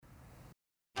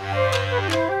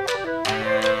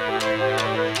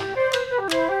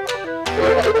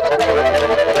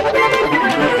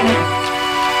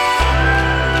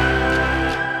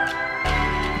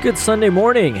Good Sunday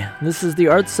morning. This is the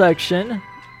Arts Section.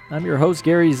 I'm your host,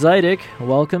 Gary Zidek.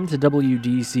 Welcome to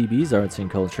WDCB's Arts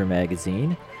and Culture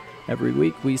magazine. Every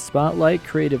week we spotlight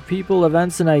creative people,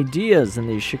 events, and ideas in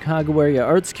the Chicago area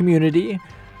arts community,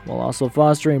 while also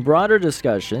fostering broader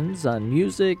discussions on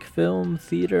music, film,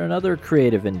 theater, and other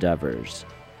creative endeavors.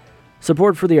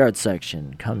 Support for the Arts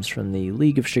Section comes from the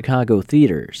League of Chicago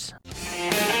Theaters.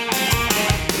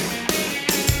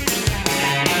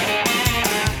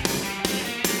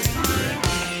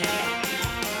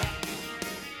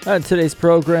 On today's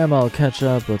program, I'll catch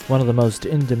up with one of the most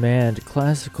in-demand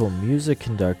classical music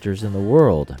conductors in the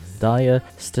world, Dalia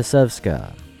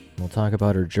Stasevska. We'll talk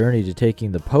about her journey to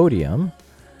taking the podium.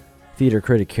 Theater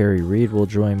critic Kerry Reid will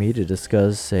join me to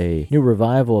discuss a new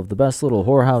revival of the best little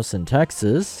whorehouse in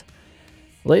Texas.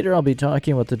 Later, I'll be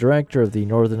talking with the director of the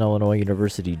Northern Illinois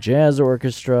University Jazz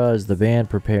Orchestra as the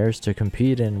band prepares to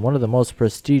compete in one of the most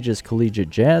prestigious collegiate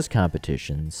jazz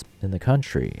competitions in the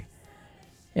country.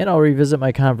 And I'll revisit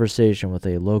my conversation with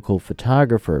a local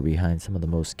photographer behind some of the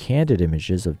most candid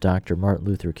images of Dr. Martin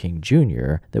Luther King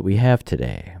Jr. that we have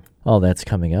today. All that's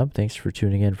coming up. Thanks for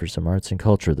tuning in for some arts and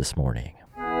culture this morning.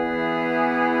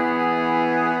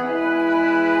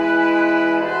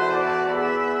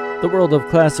 The world of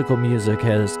classical music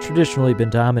has traditionally been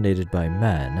dominated by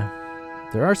men.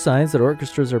 There are signs that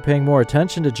orchestras are paying more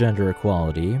attention to gender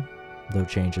equality, though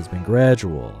change has been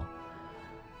gradual.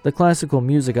 The classical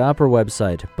music opera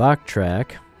website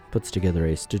Bachtrack puts together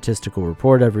a statistical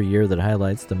report every year that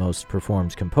highlights the most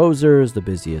performed composers, the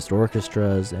busiest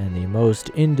orchestras, and the most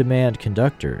in-demand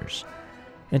conductors.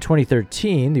 In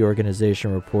 2013, the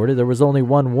organization reported there was only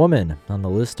one woman on the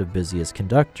list of busiest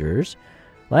conductors.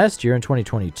 Last year, in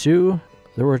 2022,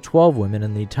 there were 12 women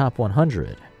in the top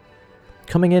 100.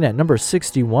 Coming in at number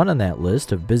 61 on that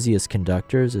list of busiest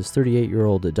conductors is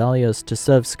 38-year-old Dalia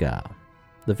Stasevska.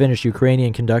 The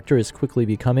Finnish-Ukrainian conductor is quickly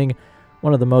becoming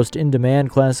one of the most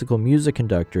in-demand classical music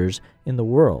conductors in the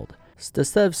world.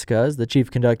 Stasevska is the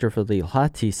chief conductor for the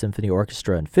LITTLE Symphony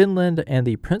Orchestra in Finland and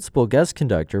the principal guest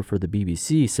conductor for the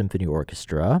BBC Symphony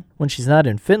Orchestra. When she's not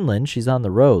in Finland, she's on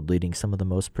the road leading some of the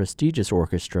most prestigious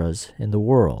orchestras in the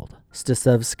world.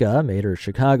 Stasevska made her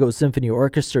Chicago Symphony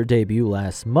Orchestra debut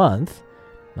last month.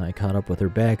 I caught up with her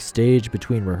backstage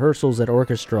between rehearsals at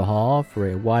Orchestra Hall for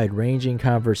a wide-ranging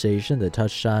conversation that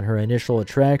touched on her initial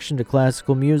attraction to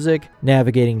classical music,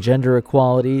 navigating gender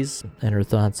equalities, and her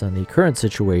thoughts on the current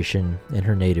situation in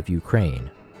her native Ukraine.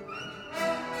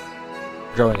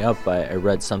 Growing up, I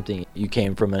read something. You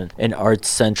came from an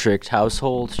arts-centric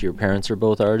household. Your parents are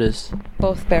both artists?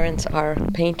 Both parents are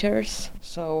painters,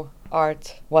 so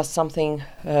art was something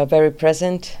very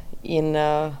present in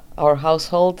our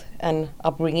household and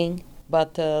upbringing,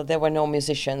 but there were no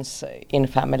musicians in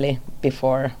family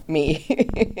before me.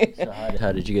 So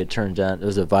how did you get turned on?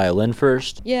 Was it violin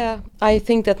first? Yeah, I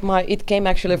think that it came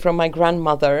actually from my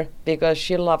grandmother because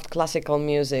she loved classical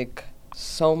music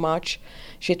so much.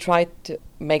 She tried to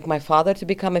make my father to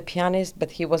become a pianist,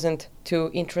 but he wasn't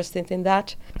too interested in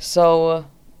that. So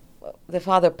the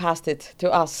father passed it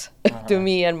to us, to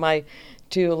me and my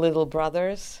two little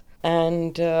brothers.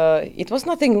 And it was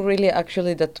nothing really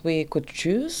actually that we could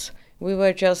choose. We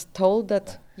were just told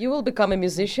that you will become a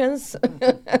musician.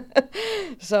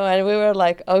 So, and we were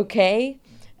like, okay.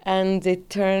 And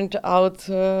it turned out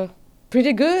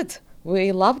pretty good.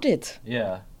 We loved it.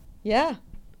 Yeah. Yeah.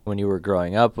 When you were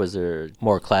growing up, was there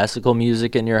more classical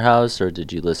music in your house, or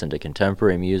did you listen to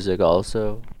contemporary music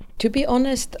also? To be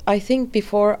honest, I think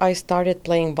before I started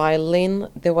playing violin,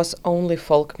 there was only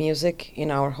folk music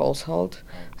in our household.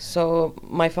 So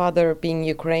my father, being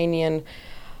Ukrainian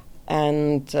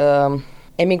and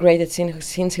emigrated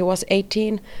since he was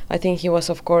 18, I think he was,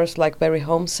 of course, like very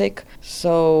homesick.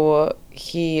 So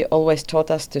he always taught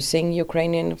us to sing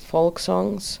Ukrainian folk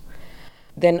songs.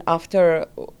 Then after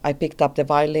I picked up the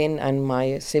violin and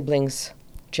my siblings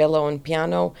cello and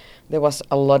piano, there was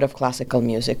a lot of classical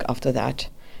music after that.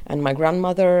 And my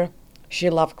grandmother, she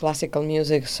loved classical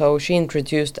music, so she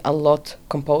introduced a lot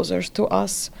composers to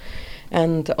us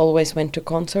and always went to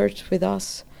concerts with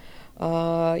us.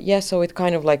 So it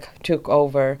kind of like took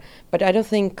over. But I don't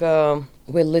think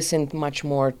we listened much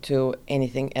more to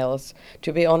anything else.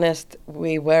 To be honest,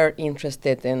 we were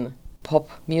interested in pop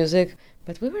music,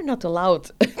 but we were not allowed.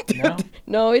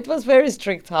 No, it was very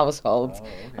strict household,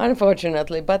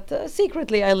 unfortunately. But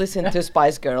secretly I listened to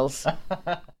Spice Girls.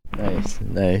 Nice.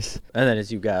 And then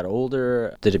as you got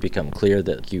older, did it become clear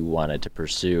that you wanted to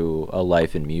pursue a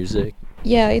life in music?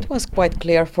 Yeah, it was quite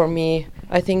clear for me.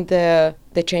 I think the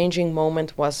changing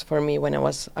moment was for me when I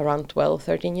was around 12,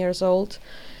 13 years old.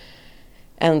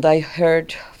 And I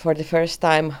heard for the first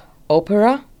time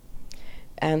opera.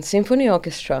 and symphony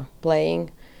orchestra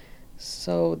playing.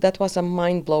 So that was a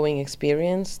mind-blowing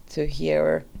experience to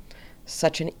hear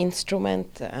such an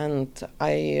instrument, and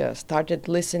I started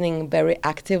listening very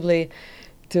actively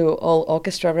to all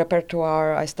orchestra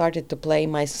repertoire. I started to play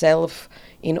myself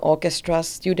in orchestras,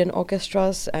 student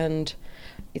orchestras, and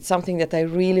it's something that I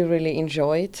really, really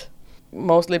enjoyed,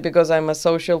 mostly because I'm a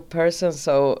social person,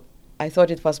 so I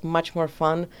thought it was much more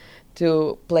fun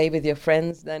to play with your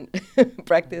friends than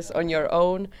practice on your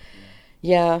own.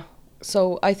 Yeah,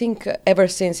 so I think ever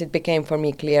since it became for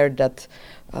me clear that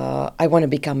I want to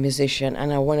become a musician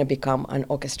and I want to become an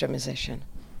orchestra musician.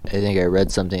 I think I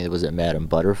read something that was at Madame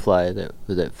Butterfly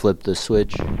that flipped the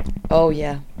switch. Oh,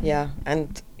 yeah.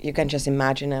 And you can just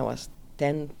imagine I was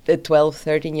 12,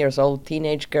 13 years old,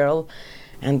 teenage girl,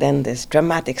 and then this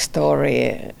dramatic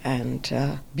story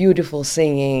and beautiful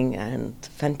singing and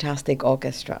fantastic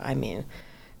orchestra. I mean,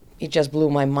 it just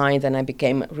blew my mind, and I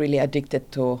became really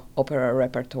addicted to opera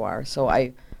repertoire. So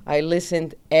I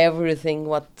listened everything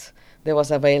what there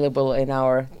was available in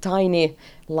our tiny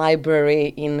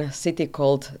library in a city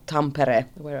called Tampere,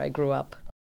 where I grew up.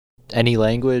 Any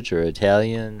language or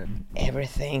Italian?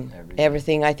 Everything.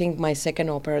 I think my second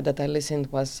opera that I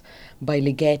listened was by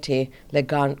Ligeti, Le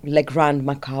Grand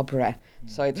Macabre.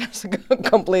 So it was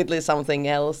completely something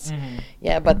else. Mm-hmm.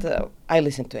 Yeah, but I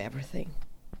listened to everything.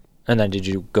 And then did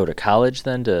you go to college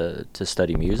then to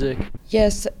study music?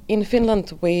 Yes, in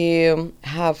Finland we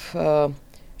have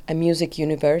a music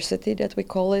university that we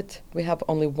call it. We have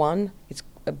only one. It's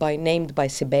named by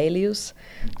Sibelius.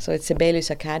 So it's Sibelius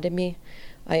Academy.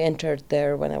 I entered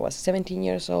there when I was 17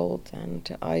 years old,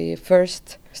 and I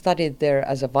first studied there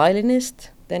as a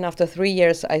violinist. Then after 3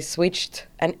 years I switched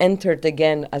and entered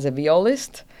again as a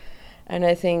violist. And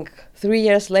I think 3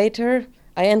 years later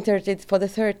I entered it for the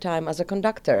third time as a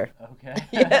conductor. Okay.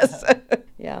 Yes.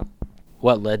 Yeah.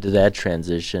 What led to that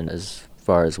transition as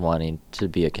far as wanting to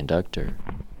be a conductor?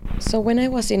 So when I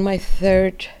was in my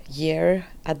third year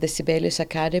at the Sibelius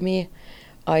Academy,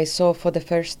 I saw for the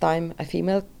first time a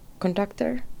female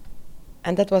conductor.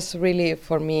 And that was really,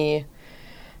 for me,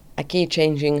 a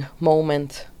key-changing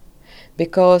moment.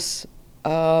 Because,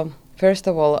 first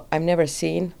of all, I've never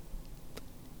seen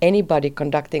anybody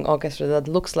conducting orchestra that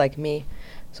looks like me.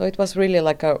 So it was really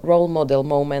like a role model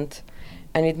moment.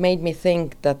 And it made me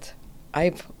think that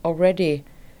I've already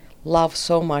loved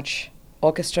so much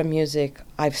orchestra music.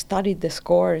 I've studied the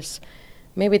scores.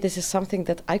 Maybe this is something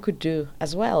that I could do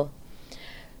as well.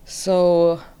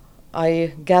 So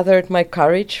I gathered my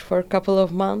courage for a couple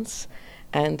of months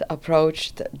and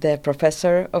approached the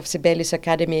professor of Sibelius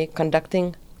Academy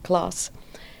conducting class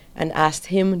and asked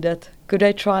him that could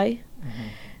I try? Mm-hmm.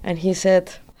 And he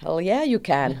said, hell yeah, you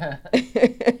can.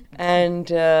 And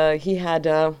he had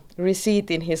a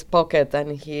receipt in his pocket,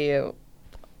 and he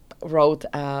wrote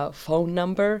a phone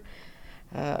number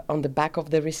on the back of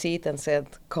the receipt and said,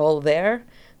 call there.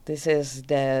 This is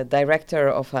the director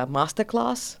of a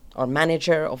masterclass or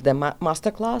manager of the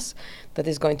masterclass that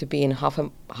is going to be in half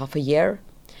a year.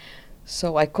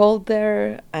 So I called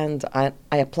there and I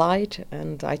applied,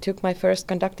 and I took my first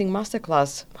conducting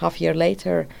masterclass half a year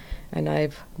later, and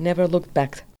I've never looked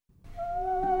back.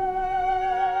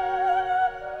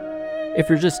 If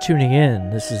you're just tuning in,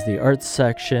 this is the arts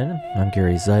section. I'm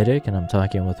Gary Zidek, and I'm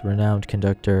talking with renowned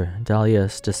conductor Dalia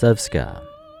Stasevska.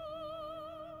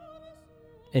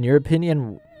 In your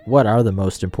opinion, what are the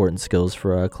most important skills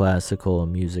for a classical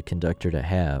music conductor to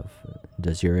have?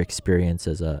 Does your experience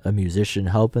as a musician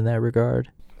help in that regard?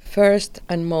 First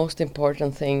and most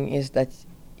important thing is that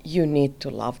you need to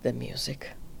love the music.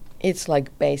 It's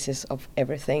like basis of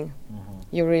everything. Mm-hmm.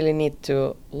 You really need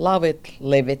to love it,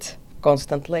 live it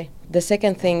constantly. The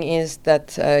second thing is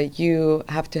that you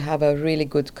have to have a really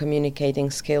good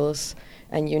communicating skills,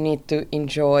 and you need to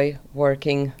enjoy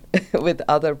working with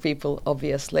other people,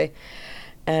 obviously.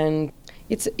 And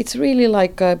it's really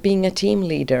like being a team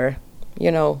leader,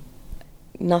 you know,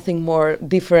 nothing more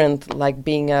different like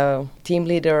being a team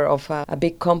leader of a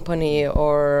big company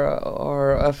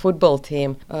or a football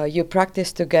team. You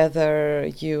practice together,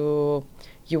 you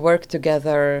work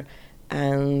together,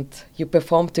 and you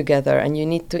perform together, and you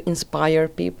need to inspire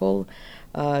people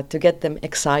to get them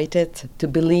excited, to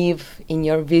believe in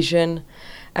your vision.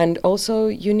 And also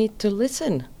you need to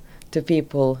listen to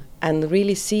people and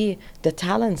really see the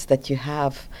talents that you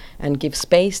have and give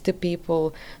space to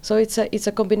people. So it's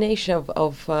a combination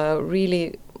of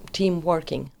really team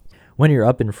working. When you're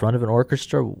up in front of an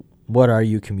orchestra, what are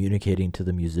you communicating to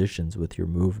the musicians with your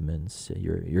movements?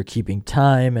 You're keeping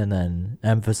time and then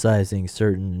emphasizing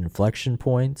certain inflection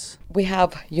points? We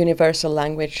have universal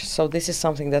language, so this is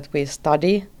something that we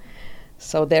study.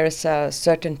 So there's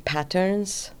certain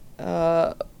patterns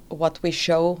what we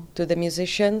show to the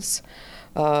musicians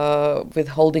with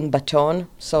holding baton,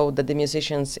 so that the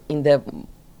musicians in the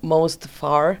most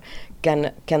far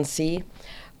can see.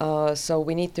 So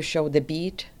we need to show the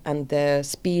beat and the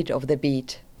speed of the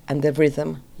beat and the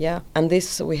rhythm, yeah. And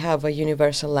this we have a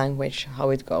universal language how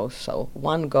it goes. So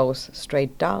 1 goes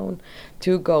straight down,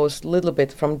 2 goes a little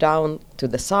bit from down to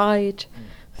the side,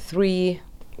 3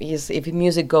 is if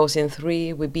music goes in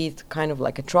 3, we beat kind of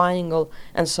like a triangle,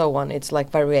 and so on. It's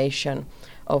like variation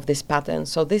of this pattern.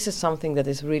 So this is something that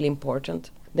is really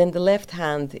important. Then the left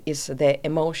hand is the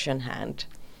emotion hand.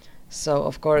 So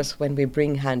of course when we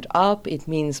bring hand up, it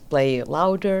means play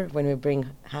louder. When we bring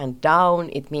hand down,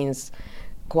 it means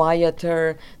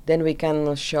quieter. Then we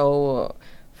can show,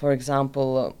 for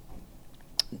example,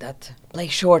 that play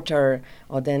shorter,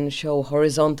 or then show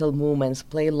horizontal movements,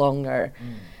 play longer.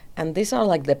 And these are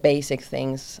like the basic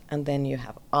things. And then you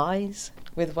have eyes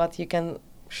with what you can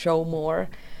show more,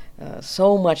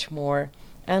 so much more.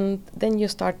 And then you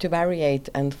start to variate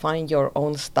and find your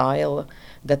own style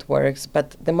that works.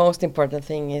 But the most important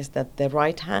thing is that the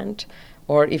right hand,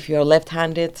 or if you're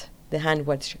left-handed, the hand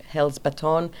which holds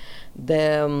baton,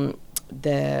 the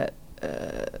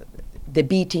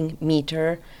beating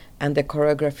meter and the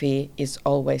choreography is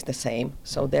always the same.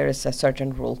 So there is a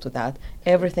certain rule to that.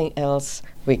 Everything else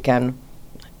we can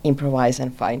improvise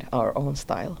and find our own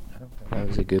style. That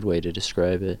was a good way to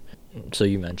describe it. So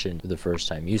you mentioned the first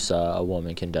time you saw a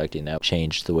woman conducting, that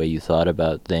changed the way you thought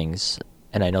about things.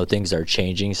 And I know things are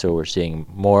changing, so we're seeing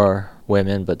more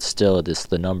women, but still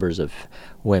the numbers of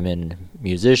women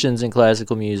musicians in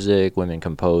classical music, women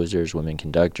composers, women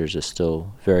conductors is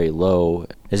still very low.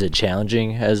 Is it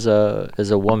challenging as a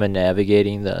woman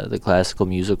navigating the classical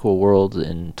musical world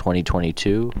in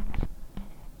 2022?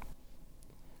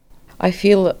 I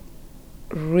feel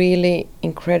really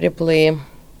incredibly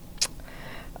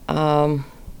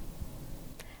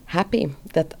happy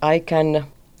that I can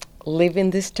live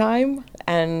in this time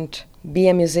and be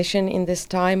a musician in this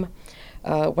time.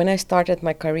 When I started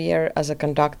my career as a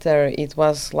conductor, it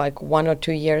was like 1 or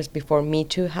 2 years before Me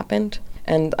Too happened.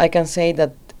 And I can say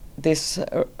that this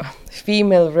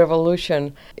female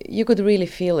revolution, you could really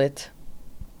feel it.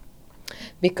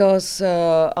 Because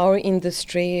our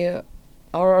industry,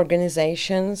 our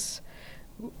organizations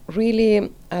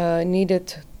really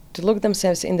needed to look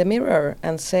themselves in the mirror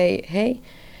and say, hey,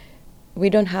 we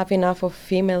don't have enough of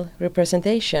female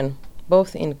representation,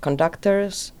 both in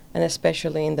conductors and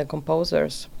especially in the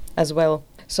composers as well.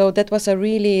 So that was a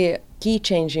really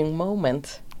key-changing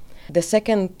moment. The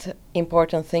second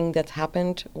important thing that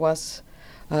happened was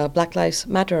Black Lives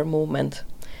Matter movement.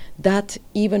 That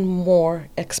even more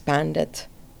expanded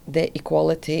the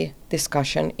equality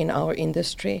discussion in our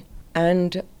industry.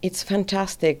 And it's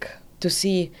fantastic to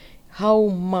see how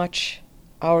much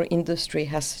our industry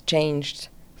has changed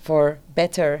for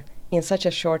better in such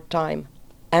a short time.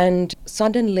 And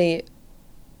suddenly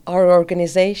our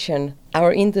organization,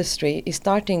 our industry is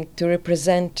starting to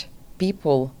represent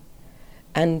people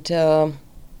and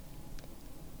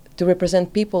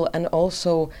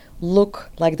also look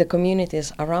like the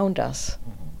communities around us.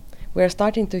 We're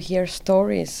starting to hear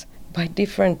stories by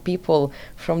different people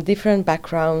from different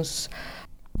backgrounds,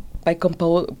 by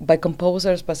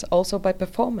composers, but also by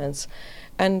performance.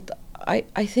 And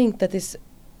I think that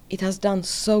it has done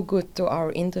so good to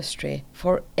our industry,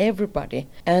 for everybody.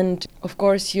 And of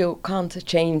course you can't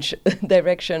change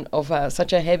direction of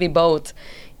such a heavy boat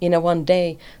in a one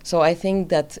day. So I think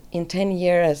that in 10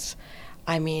 years,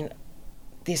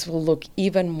 this will look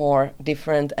even more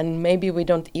different, and maybe we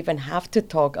don't even have to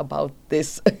talk about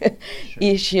these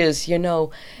issues,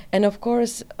 And of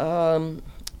course,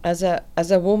 as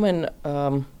a woman,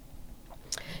 I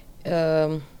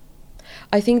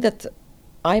think that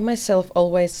I myself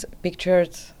always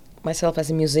pictured myself as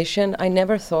a musician. I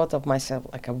never thought of myself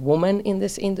like a woman in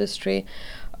this industry.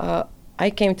 I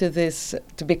came to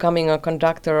becoming a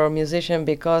conductor or musician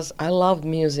because I loved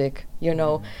music,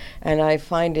 and I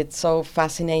find it so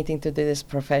fascinating to do this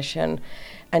profession.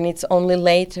 And it's only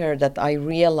later that I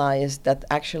realized that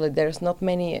actually there's not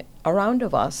many around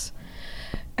of us.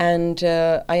 And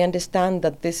I understand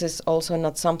that this is also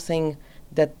not something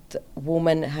that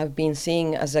women have been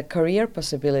seeing as a career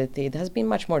possibility. It has been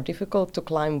much more difficult to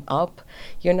climb up,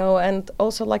 and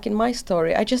also like in my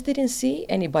story, I just didn't see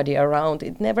anybody around.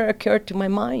 It never occurred to my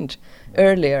mind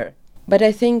earlier. But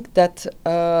I think that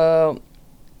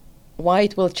why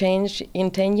it will change in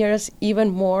 10 years even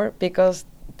more, because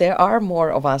there are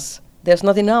more of us. There's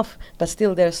not enough, but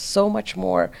still there's so much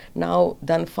more now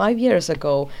than 5 years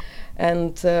ago.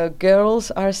 and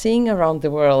girls are seeing around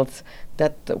the world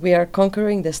that we are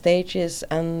conquering the stages,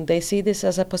 and they see this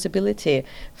as a possibility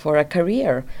for a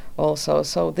career also.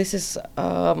 So this is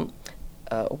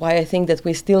why I think that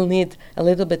we still need a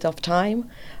little bit of time,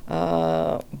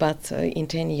 but in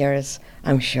 10 years,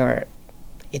 I'm sure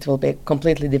it will be a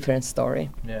completely different story.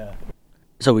 Yeah.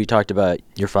 So we talked about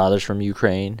your father's from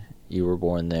Ukraine. You were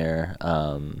born there.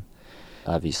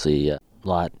 Obviously, a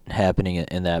lot happening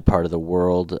in that part of the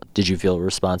world. Did you feel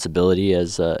responsibility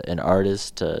as an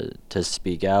artist to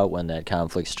speak out when that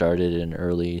conflict started in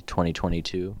early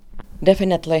 2022?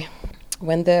 Definitely.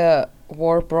 When the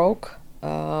war broke,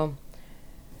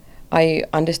 I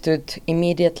understood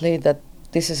immediately that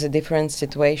this is a different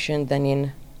situation than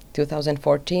in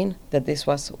 2014, that this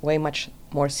was way much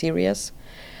more serious.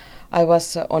 I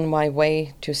was on my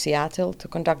way to Seattle to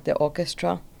conduct the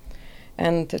orchestra,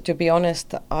 and to be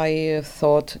honest, I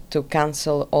thought to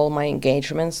cancel all my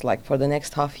engagements like for the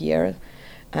next half year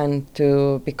and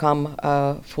to become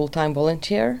a full-time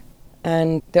volunteer.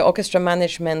 And the orchestra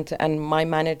management and my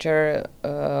manager,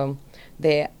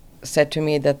 they said to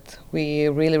me that we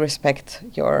really respect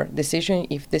your decision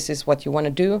if this is what you want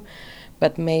to do,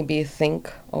 but maybe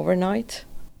think overnight.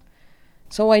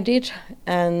 So I did,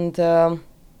 and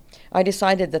I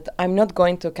decided that I'm not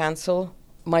going to cancel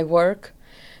my work,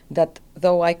 that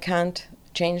though I can't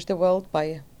change the world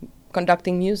by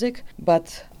conducting music,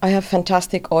 but I have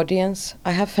fantastic audience,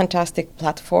 I have fantastic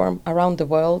platform around the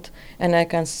world, and I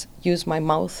can use my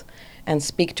mouth and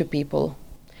speak to people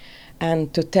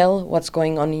and to tell what's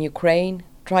going on in Ukraine,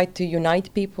 try to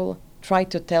unite people, try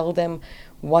to tell them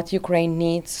what Ukraine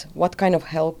needs, what kind of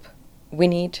help we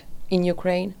need in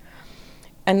Ukraine.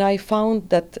 And I found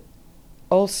that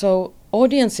also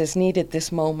audiences needed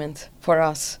this moment for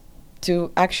us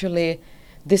to actually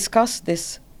discuss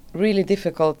this really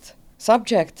difficult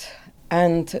subject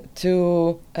and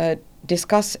to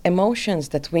discuss emotions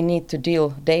that we need to deal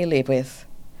daily with.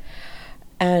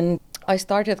 And I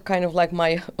started kind of like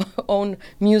my own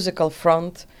musical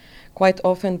front. Quite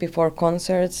often before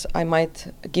concerts, I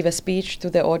might give a speech to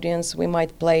the audience. We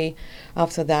might play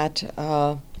after that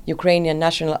Ukrainian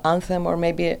national anthem or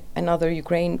maybe another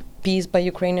piece by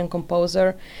Ukrainian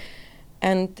composer.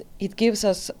 And it gives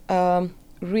us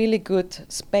really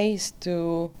good space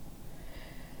to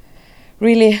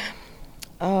really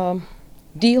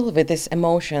deal with these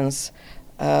emotions,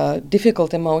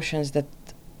 difficult emotions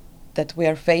that we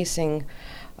are facing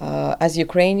as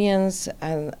Ukrainians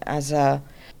and as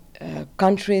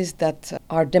countries that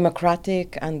are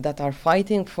democratic and that are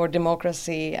fighting for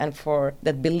democracy and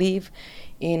that believe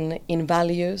in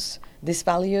values, these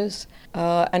values.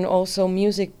 And also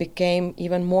music became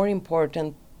even more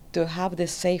important to have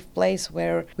this safe place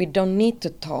where we don't need to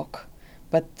talk,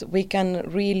 but we can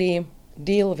really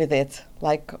deal with it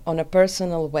like on a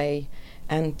personal way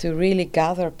and to really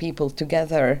gather people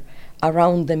together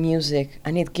around the music.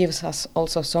 And it gives us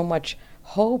also so much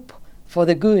hope for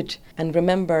the good. And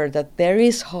remember that there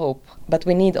is hope, but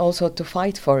we need also to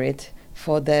fight for it,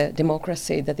 for the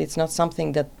democracy, that it's not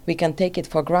something that we can take it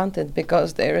for granted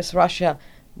because there is Russia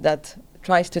that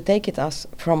tries to take it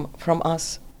from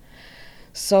us.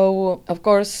 So, of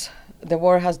course, the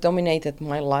war has dominated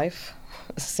my life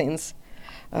since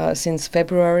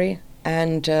February.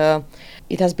 And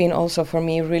it has been also for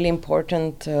me really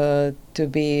important to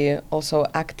be also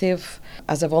active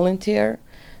as a volunteer.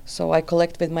 So I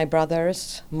collect with my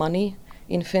brothers money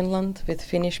in Finland with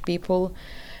Finnish people,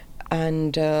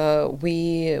 and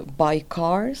we buy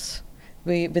cars.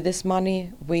 With this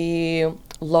money, we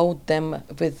load them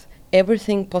with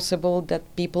everything possible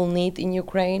that people need in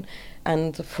Ukraine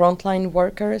and frontline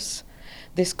workers.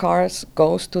 These cars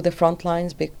goes to the front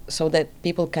lines so that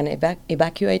people can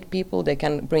evacuate people, they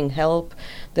can bring help.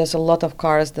 There's a lot of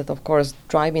cars that, of course,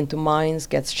 drive into mines,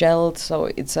 get shelled, so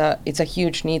it's a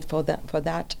huge need for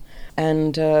that.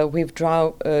 And we've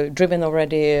driven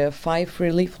already 5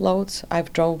 relief loads.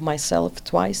 I've drove myself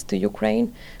twice to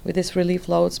Ukraine with these relief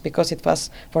loads because it was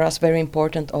for us very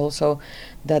important also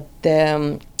that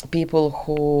the people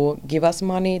who give us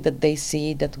money, that they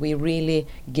see that we really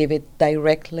give it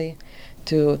directly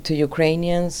to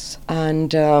Ukrainians.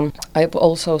 And I've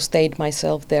also stayed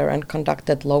myself there and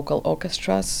conducted local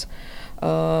orchestras.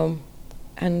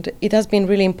 And it has been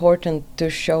really important to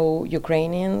show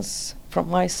Ukrainians from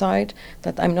my side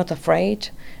that I'm not afraid.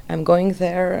 I'm going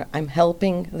there, I'm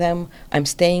helping them, I'm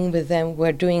staying with them,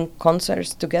 we're doing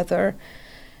concerts together.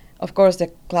 Of course,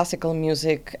 the classical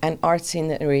music and art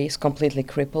scenery is completely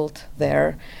crippled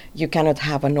there. You cannot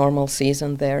have a normal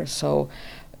season there, so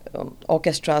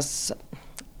orchestras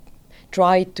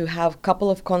try to have a couple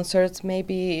of concerts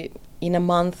maybe in a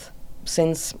month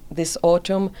since this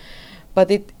autumn. But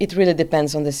it really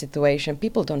depends on the situation.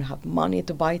 People don't have money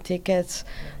to buy tickets.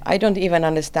 I don't even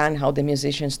understand how the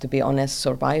musicians, to be honest,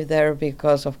 survive there,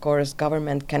 because, of course,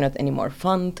 government cannot anymore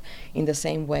fund in the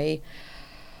same way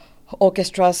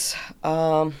orchestras.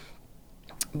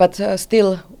 But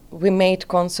still, we made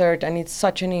concert, and it's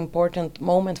such an important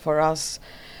moment for us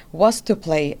was to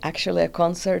play actually a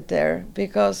concert there,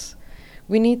 because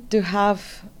we need to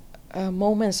have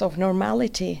moments of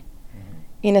normality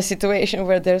in a situation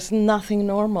where there's nothing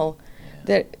normal.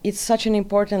 It's such an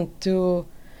important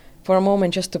for a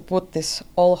moment just to put this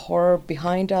all horror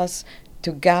behind us,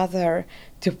 to gather,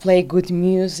 to play good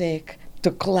music,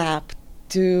 to clap,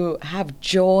 to have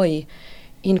joy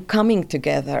in coming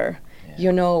together,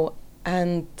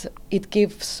 and it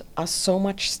gives us so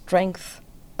much strength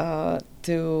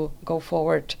to go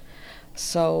forward.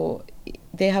 So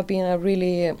they have been a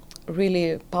really,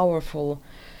 really powerful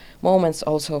moments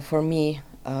also for me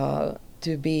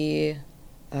to be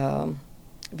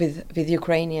with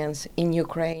Ukrainians in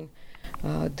Ukraine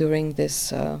during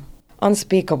this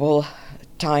unspeakable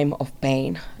time of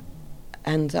pain.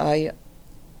 And I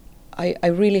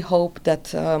really hope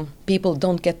that people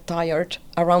don't get tired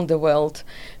around the world,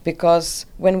 because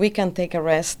when we can take a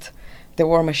rest, the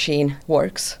war machine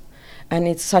works. And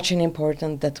it's such an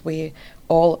important that we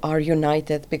all are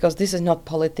united, because this is not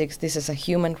politics, this is a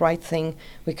human right thing.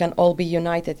 We can all be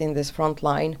united in this front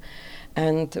line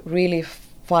and really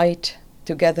fight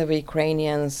together with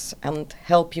Ukrainians and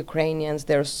help Ukrainians.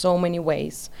 There are so many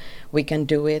ways we can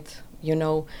do it,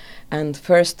 And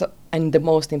first and the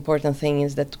most important thing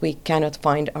is that we cannot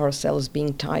find ourselves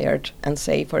being tired and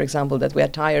say, for example, that we are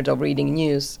tired of reading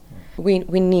news. We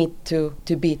need to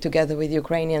be together with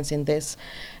Ukrainians in this.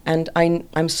 And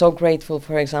I'm so grateful,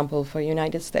 for example, for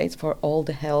United States for all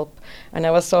the help. And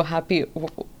I was so happy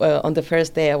on the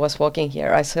first day I was walking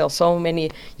here. I saw so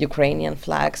many Ukrainian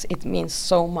flags. It means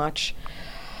so much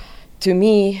to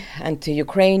me and to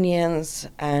Ukrainians.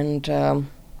 And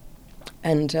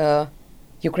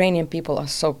Ukrainian people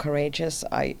are so courageous.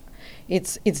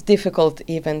 It's difficult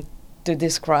even to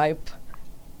describe.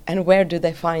 And where do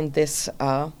they find this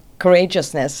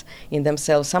courageousness in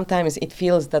themselves? Sometimes it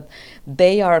feels that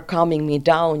they are calming me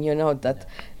down,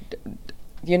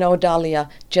 Dalia,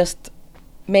 just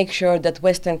make sure that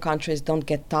Western countries don't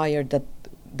get tired, that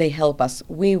they help us.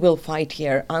 We will fight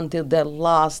here until the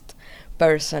last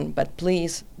person, but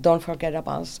please don't forget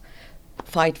about us.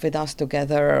 Fight with us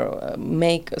together,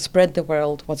 spread the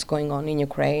world what's going on in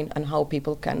Ukraine and how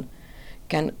people can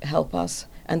help us.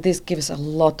 And this gives a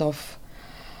lot of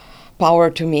power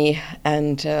to me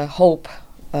and hope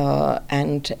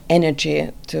and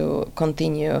energy to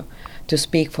continue to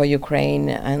speak for Ukraine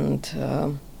and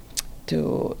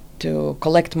to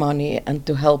collect money and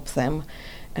to help them.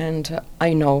 And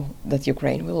I know that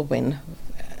Ukraine will win,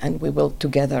 and we will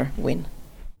together win.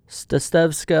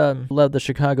 Stasevska led the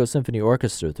Chicago Symphony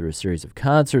Orchestra through a series of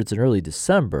concerts in early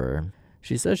December.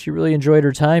 She says she really enjoyed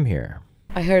her time here.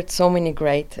 I heard so many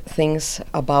great things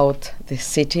about this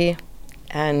city.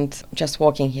 And just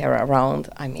walking here around,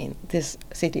 this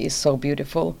city is so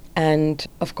beautiful. And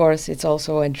of course, it's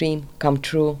also a dream come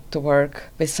true to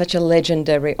work with such a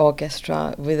legendary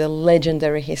orchestra, with a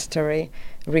legendary history,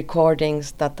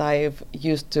 recordings that I've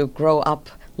used to grow up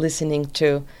listening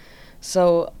to.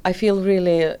 So I feel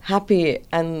really happy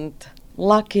and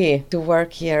lucky to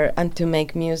work here and to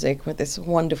make music with these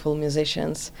wonderful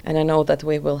musicians. And I know that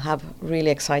we will have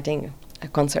really exciting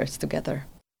concerts together.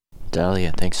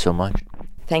 Dalia, thanks so much.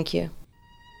 Thank you.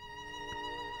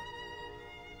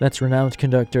 That's renowned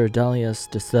conductor Dalia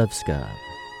Stasevska.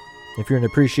 If you're an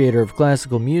appreciator of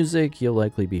classical music, you'll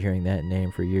likely be hearing that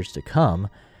name for years to come.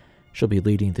 She'll be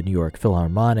leading the New York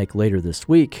Philharmonic later this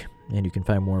week, and you can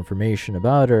find more information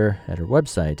about her at her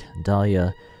website,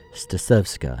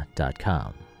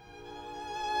 daliastasevska.com.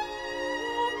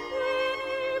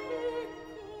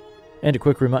 And a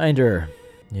quick reminder,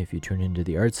 if you tune into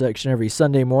the Art Section every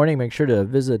Sunday morning, make sure to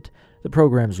visit the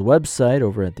program's website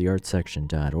over at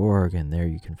theartsection.org, and there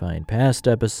you can find past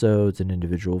episodes and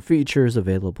individual features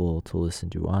available to listen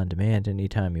to on demand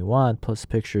anytime you want, plus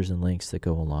pictures and links that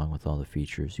go along with all the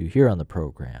features you hear on the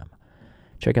program.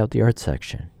 Check out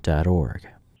theartsection.org.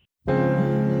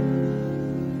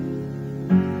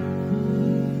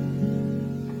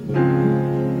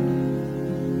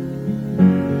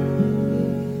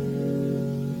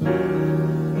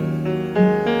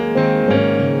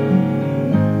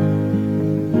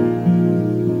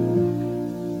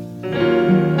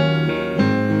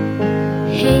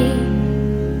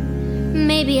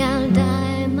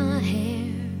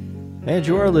 And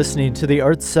you are listening to the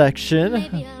Art Section.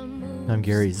 I'm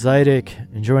Gary Zidek,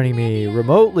 and joining me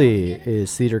remotely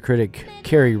is theater critic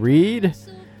Kerry Reid.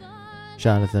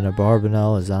 Jonathan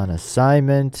Abarbanel is on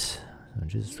assignment.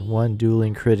 Just one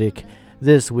dueling critic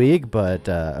this week, but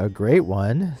a great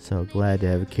one. So glad to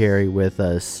have Kerry with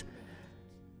us.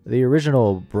 The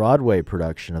original Broadway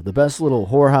production of The Best Little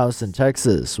Whorehouse in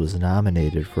Texas was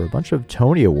nominated for a bunch of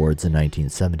Tony Awards in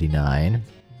 1979.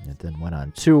 It then went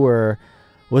on tour,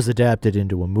 was adapted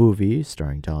into a movie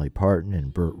starring Dolly Parton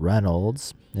and Burt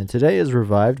Reynolds, and today is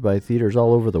revived by theaters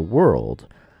all over the world.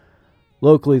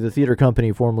 Locally, the theater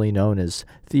company formerly known as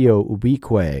Theo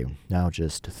Ubique, now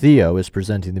just Theo, is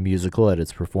presenting the musical at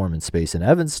its performance space in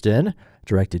Evanston.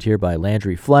 Directed here by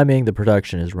Landry Fleming, the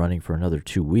production is running for another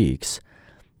 2 weeks.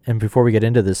 And before we get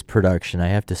into this production, I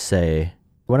have to say,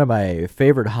 one of my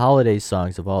favorite holiday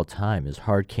songs of all time is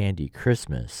Hard Candy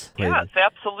Christmas. Yes,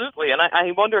 absolutely. And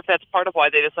I wonder if that's part of why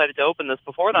they decided to open this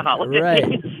before the holidays.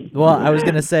 Right. Well, I was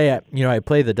going to say, I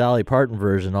play the Dolly Parton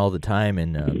version all the time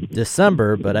in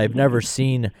December, but I've never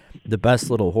seen The Best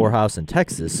Little Whorehouse in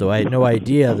Texas, so I had no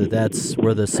idea that that's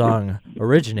where the song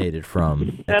originated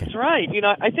from. That's right.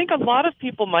 I think a lot of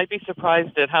people might be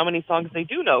surprised at how many songs they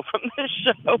do know from this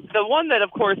show. The one that,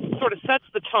 of course, sort of sets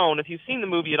the tone, if you've seen the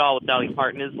movie at all with Dolly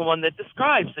Parton, is the one that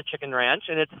describes the chicken ranch,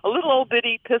 and it's a little old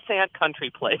bitty pissant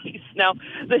country place. Now,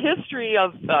 the history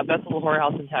of Best Little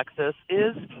Whorehouse in Texas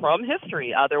is from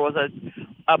history. There was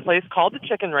a place called the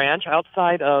Chicken Ranch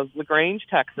outside of LaGrange,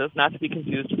 Texas, not to be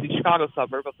confused with the Chicago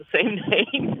suburb of the same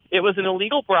name. It was an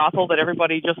illegal brothel that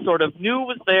everybody just sort of knew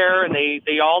was there, and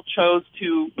they all chose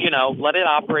to, let it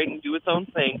operate and do its own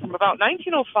thing. From about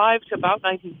 1905 to about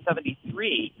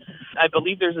 1973, I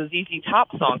believe there's a ZZ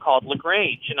Top song called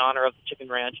LaGrange in honor of the Chicken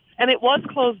Ranch. And it was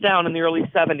closed down in the early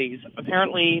 70s.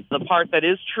 Apparently, the part that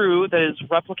is true, that is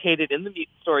replicated in the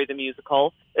story of the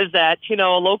musical, is that, a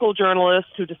local journalist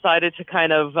who decided to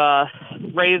kind of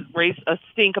raise a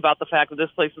stink about the fact that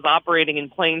this place was operating in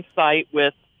plain sight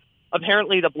with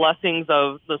apparently the blessings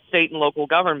of the state and local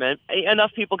government,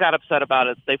 enough people got upset about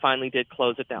it, they finally did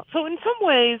close it down. So in some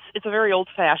ways, it's a very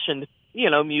old-fashioned,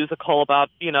 musical about,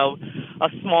 a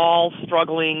small,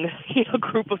 struggling,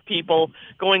 group of people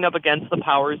going up against the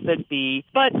powers that be.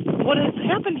 But what has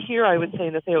happened here, I would say,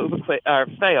 in the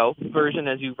Theo version,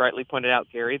 as you rightly pointed out,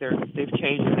 Gary, they've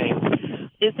changed the name,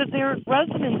 is that there are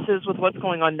resonances with what's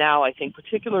going on now, I think,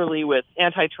 particularly with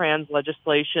anti-trans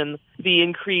legislation, the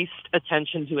increased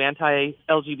attention to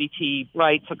anti-LGBT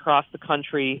rights across the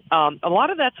country. A lot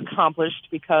of that's accomplished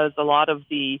because a lot of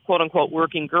the quote-unquote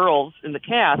working girls in the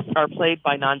cast are played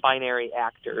by non-binary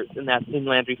actors, and that's in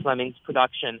Landry Fleming's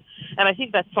production. And I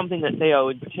think that's something that Theo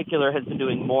in particular has been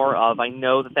doing more of. I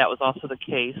know that was also the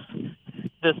case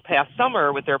this past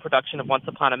summer with their production of Once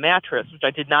Upon a Mattress, which I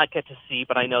did not get to see,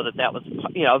 but I know that was,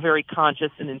 a very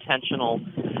conscious and intentional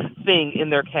thing in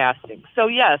their casting. So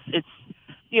yes, it's,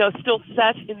 still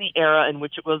set in the era in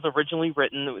which it was originally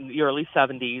written in the early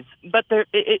 70s, but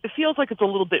it feels like it's a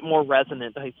little bit more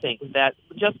resonant, I think, that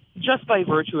just by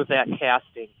virtue of that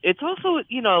casting. It's also,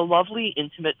 a lovely,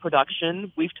 intimate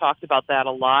production. We've talked about that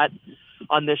a lot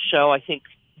on this show. I think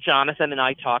Jonathan and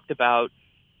I talked about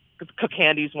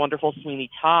Candy's wonderful Sweeney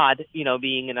Todd,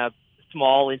 being in a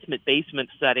small, intimate basement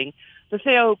setting. The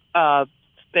Theo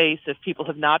space, if people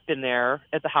have not been there,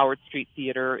 at the Howard Street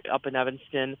Theater up in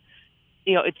Evanston,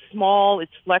 it's small,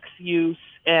 it's flex use,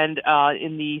 and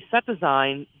in the set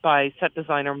design by set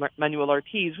designer Manuel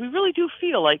Ortiz, we really do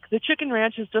feel like the Chicken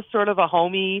Ranch is just sort of a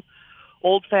homey,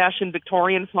 old-fashioned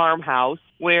Victorian farmhouse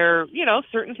where,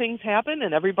 certain things happen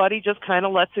and everybody just kind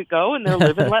of lets it go and they're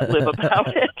live and let live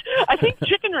about it. I think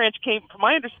Chicken Ranch came, from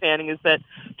my understanding, is that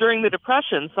during the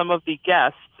Depression, some of the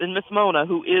guests, and Miss Mona,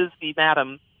 who is the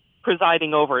madam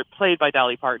presiding over it, played by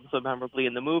Dolly Parton so memorably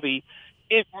in the movie,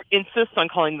 it insists on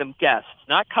calling them guests,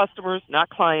 not customers, not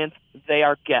clients. They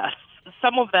are guests.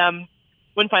 Some of them,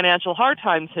 when financial hard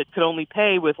times hit, could only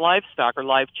pay with livestock or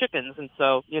live chickens. And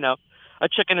so, a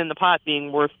chicken in the pot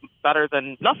being worth better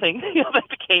than nothing, that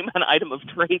became an item of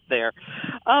trade there.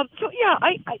 I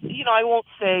won't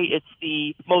say it's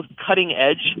the most cutting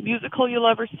edge musical you'll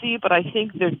ever see, but I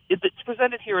think it's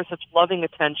presented here with such loving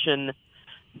attention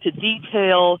to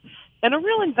detail and a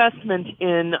real investment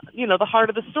in, the heart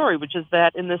of the story, which is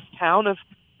that in this town of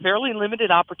fairly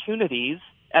limited opportunities,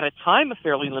 at a time of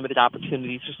fairly limited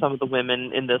opportunities for some of the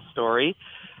women in this story,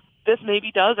 this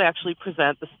maybe does actually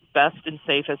present the best and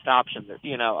safest option.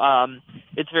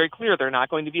 It's very clear they're not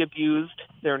going to be abused.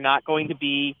 They're not going to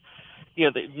be,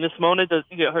 Miss Mona does,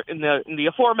 in the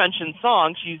aforementioned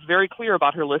song, she's very clear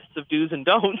about her lists of do's and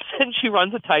don'ts, and she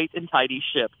runs a tight and tidy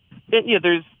ship.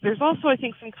 there's also, I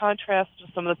think, some contrast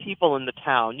to some of the people in the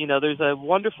town. There's a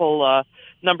wonderful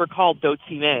number called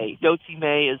Dotsy May. Dotsy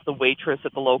May is the waitress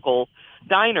at the local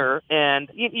diner, and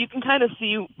you can kind of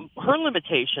see her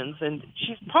limitations, and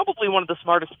she's probably one of the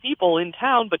smartest people in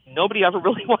town, but nobody ever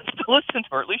really wants to listen to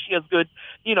her. At least she has good,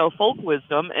 folk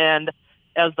wisdom, and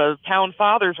as the town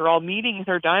fathers are all meeting in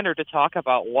her diner to talk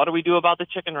about what do we do about the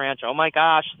chicken ranch, oh my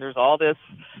gosh, there's all this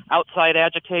outside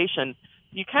agitation,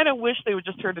 you kind of wish they would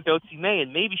just turn to Dotsy May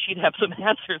and maybe she'd have some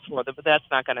answers for them, but that's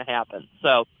not going to happen.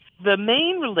 So the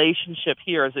main relationship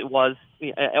here, as it was,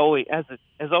 as it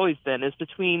has always been, is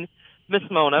between Miss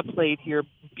Mona, played here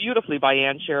beautifully by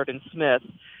Ann Sheridan Smith,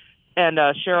 and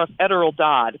Sheriff Ed Earl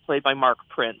Dodd, played by Mark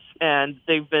Prince. And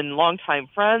they've been longtime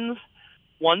friends.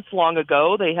 Once long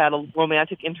ago, they had a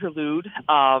romantic interlude,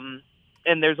 and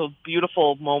there's a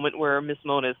beautiful moment where Miss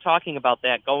Mona is talking about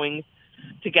that, going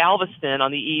to Galveston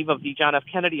on the eve of the John F.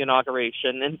 Kennedy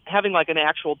inauguration and having like an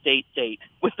actual date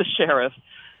with the sheriff.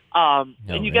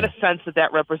 And you get a sense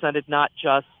that represented not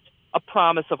just a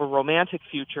promise of a romantic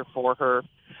future for her,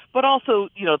 but also,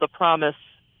 the promise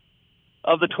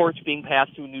of the torch being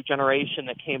passed to a new generation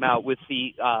that came out with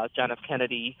the John F.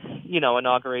 Kennedy,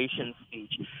 inauguration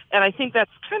speech. And I think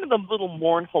that's kind of the little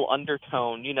mournful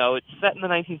undertone. It's set in the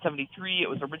 1973. It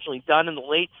was originally done in the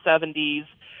late 70s.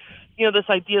 This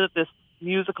idea that this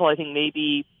musical, I think,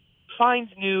 maybe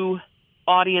finds new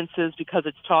audiences because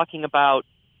it's talking about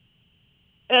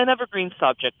an evergreen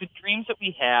subject, the dreams that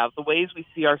we have, the ways we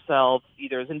see ourselves,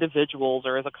 either as individuals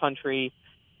or as a country.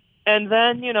 And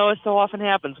then, as so often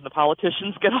happens when the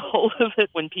politicians get a hold of it,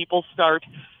 when people start,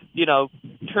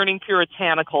 turning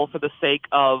puritanical for the sake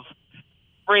of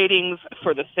ratings,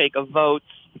 for the sake of votes,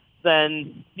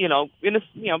 then,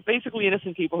 basically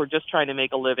innocent people who are just trying to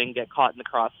make a living get caught in the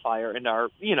crossfire and are,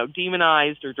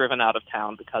 demonized or driven out of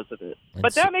town because of it.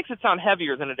 But that makes it sound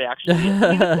heavier than it actually is.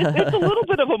 It's a little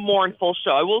bit of a mournful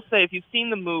show. I will say, if you've seen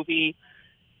the movie,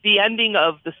 the ending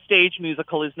of the stage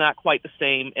musical is not quite the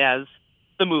same as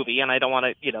the movie, and I don't want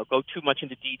to, go too much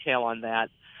into detail on that.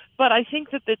 But I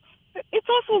think that it's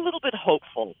also a little bit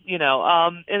hopeful,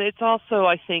 and it's also,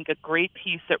 I think, a great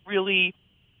piece that really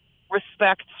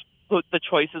respects the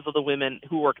choices of the women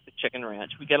who work at the chicken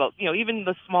ranch. We get, even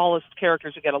the smallest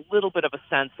characters, we get a little bit of a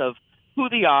sense of who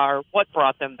they are, what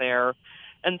brought them there,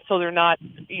 and so they're not,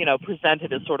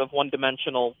 presented as sort of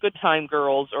one-dimensional good time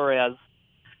girls or as,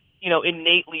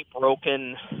 innately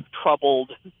broken,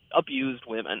 troubled, abused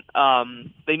women.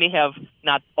 They may have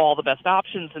not all the best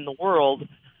options in the world,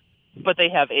 but they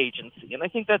have agency. And I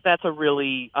think that that's a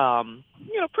really,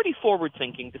 pretty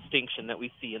forward-thinking distinction that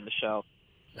we see in the show.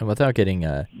 And without getting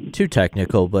too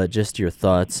technical, but just your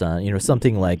thoughts on,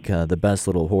 something like The Best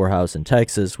Little Whorehouse in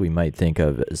Texas, we might think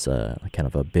of as kind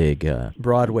of a big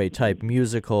Broadway-type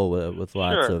musical with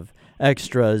lots of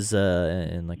extras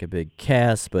and like a big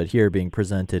cast, but here being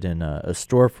presented in a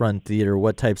storefront theater.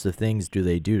 What types of things do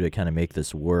they do to kind of make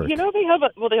this work? They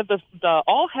have the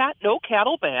All Hat No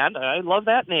Cattle Band. I love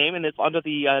that name, and it's under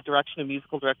the direction of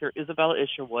musical director Isabella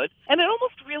Isherwood. And it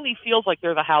almost really feels like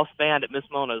they're the house band at Miss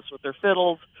Mona's with their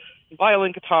fiddles,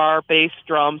 violin, guitar, bass,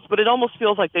 drums, but it almost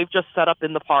feels like they've just set up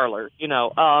in the parlor,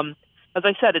 As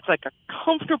I said, it's like a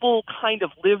comfortable kind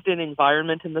of lived-in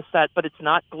environment in the set, but it's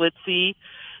not glitzy.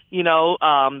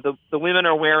 The women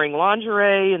are wearing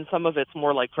lingerie, and some of it's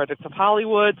more like Fredericks of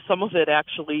Hollywood. Some of it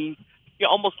actually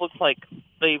almost looks like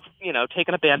they've,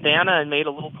 taken a bandana and made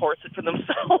a little corset for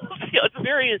themselves.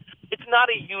 It's not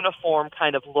a uniform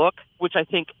kind of look, which I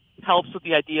think helps with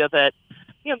the idea that,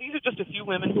 these are just a few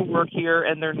women who work here,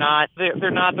 and they're not the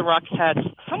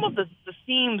Rockettes. Some of the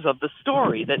themes of the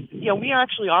story that, we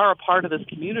actually are a part of this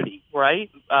community,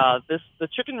 right? The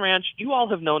Chicken Ranch, you all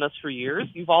have known us for years.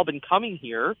 You've all been coming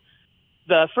here.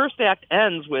 The first act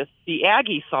ends with the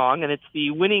Aggie song, and it's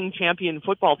the winning champion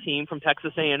football team from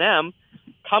Texas A&M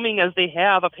coming, as they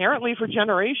have apparently for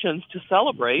generations, to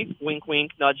celebrate, wink,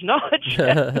 wink, nudge, nudge,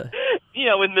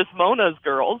 in Miss Mona's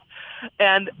girls.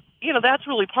 And, that's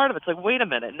really part of it. It's like, wait a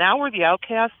minute, now we're the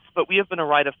outcasts, but we have been a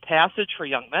rite of passage for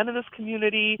young men in this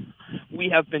community. We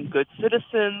have been good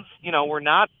citizens. We're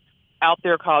not out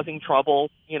there causing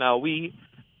trouble. We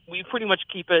pretty much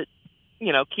keep it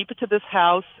to this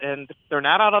house, and they're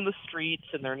not out on the streets,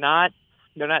 and they're not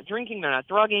drinking, they're not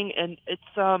drugging, and it's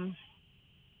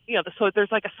so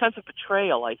there's like a sense of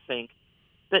betrayal, I think,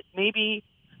 that maybe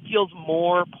feels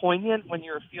more poignant when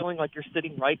you're feeling like you're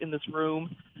sitting right in this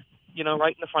room,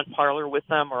 right in the front parlor with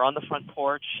them or on the front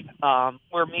porch,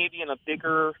 where maybe in a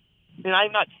bigger, and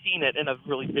I've not seen it in a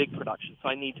really big production, so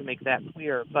I need to make that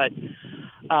clear, but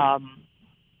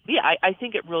I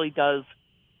think it really does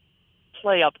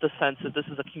play up the sense that this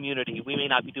is a community. We may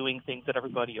not be doing things that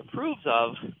everybody approves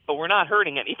of, but we're not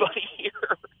hurting anybody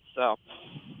here. So.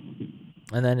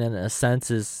 And then, in a sense,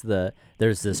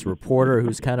 there's this reporter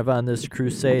who's kind of on this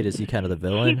crusade. Is he kind of the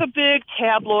villain? He's a big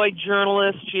tabloid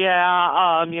journalist.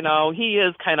 Yeah, he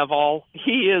is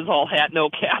all hat, no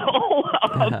cattle.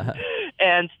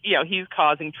 And he's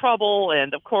causing trouble.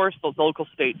 And of course, the local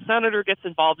state senator gets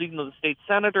involved, even though the state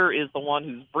senator is the one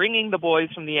who's bringing the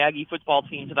boys from the Aggie football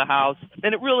team to the house.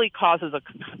 And it really causes a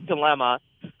dilemma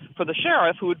for the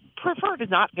sheriff, who would prefer to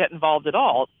not get involved at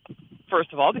all.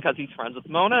 First of all, because he's friends with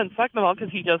Mona, and second of all,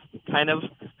 because he just kind of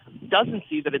doesn't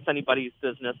see that it's anybody's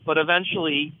business. But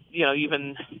eventually,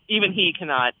 even he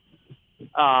cannot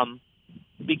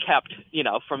be kept,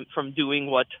 from doing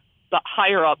what the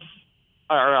higher ups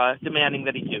are demanding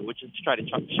that he do, which is to try to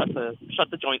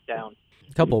shut the joint down.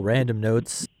 A couple random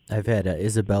notes. I've had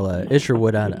Isabella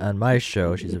Isherwood on my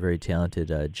show. She's a very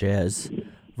talented jazz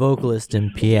vocalist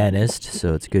and pianist,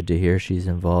 so it's good to hear she's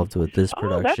involved with this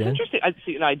production. That's interesting.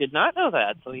 I did not know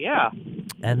that, so yeah.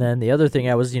 And then the other thing,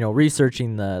 I was,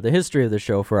 researching the history of the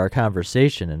show for our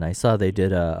conversation, and I saw they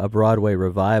did a Broadway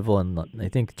revival in, I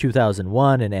think,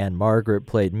 2001, and Anne Margaret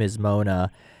played Ms.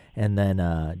 Mona, and then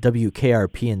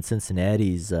WKRP in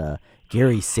Cincinnati's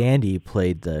Gary Sandy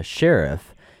played the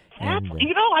sheriff. And,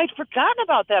 I'd forgotten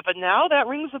about that, but now that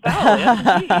rings a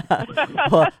bell.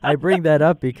 Well, I bring that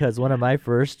up because one of my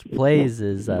first plays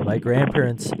is my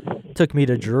grandparents took me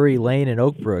to Drury Lane in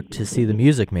Oak Brook to see The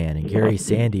Music Man, and Gary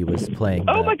Sandy was playing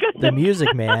the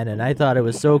Music Man, and I thought it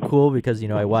was so cool because,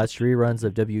 I watched reruns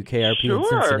of WKRP in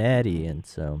Cincinnati, and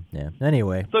so, yeah.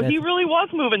 Anyway. So he really was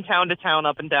moving town to town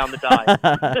up and down the dive.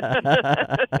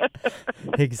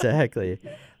 Exactly.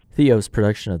 Theo's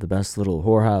production of The Best Little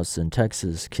Whorehouse in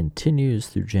Texas continues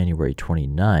through January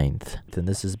 29th, and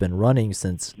this has been running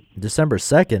since December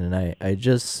 2nd, and I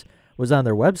just was on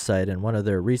their website, and one of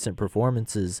their recent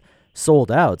performances sold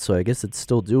out, so I guess it's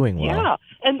still doing well. Yeah,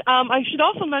 and I should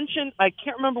also mention, I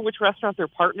can't remember which restaurant they're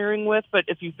partnering with, but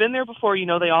if you've been there before,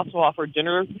 they also offer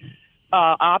dinner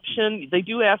option. They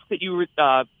do ask that you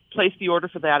place the order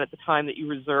for that at the time that you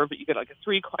reserve, but you get I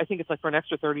think it's for an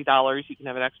extra $30, you can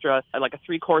have an extra, a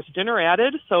 3-course dinner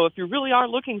added. So if you really are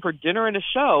looking for dinner and a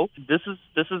show, this is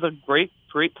a great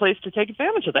place to take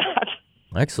advantage of that.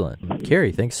 Excellent.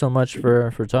 Carrie, thanks so much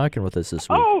for talking with us this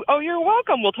week. Oh, you're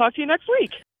welcome. We'll talk to you next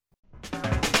week.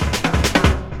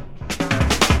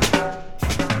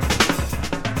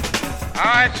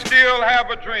 I still have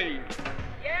a dream.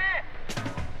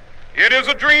 It is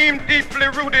a dream deeply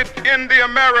rooted in the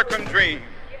American dream.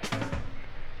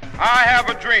 I have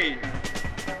a dream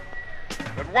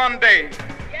that one day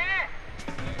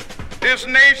this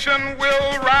nation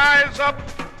will rise up,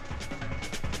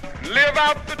 live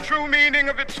out the true meaning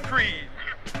of its creed.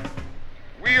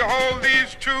 We hold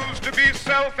these truths to be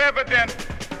self-evident,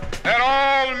 that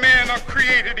all men are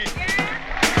created equal.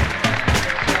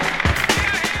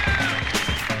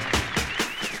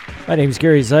 My name's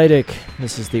Gary Zidek.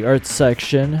 This is the Arts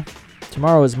Section.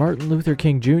 Tomorrow is Martin Luther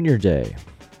King Jr. Day.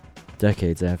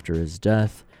 Decades after his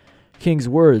death, King's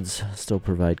words still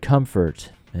provide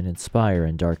comfort and inspire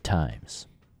in dark times.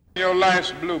 Your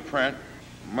life's blueprint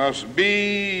must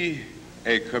be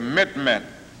a commitment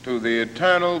to the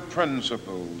eternal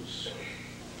principles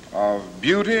of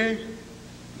beauty,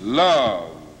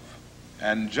 love,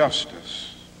 and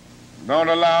justice. Don't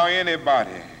allow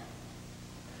anybody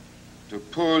to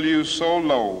pull you so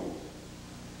low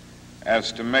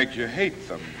as to make you hate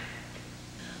them.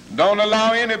 Don't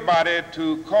allow anybody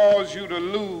to cause you to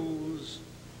lose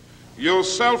your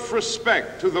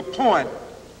self-respect to the point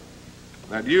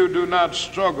that you do not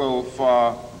struggle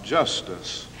for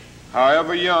justice.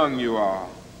 However young you are,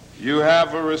 you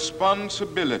have a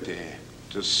responsibility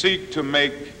to seek to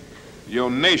make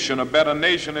your nation a better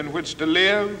nation in which to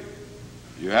live.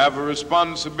 You have a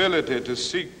responsibility to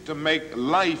seek to make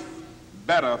life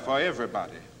better for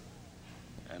everybody.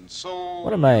 And so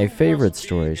one of my favorite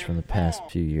stories from the past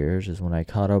few years is when I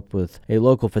caught up with a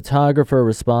local photographer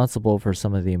responsible for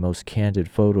some of the most candid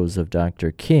photos of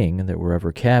Dr. King that were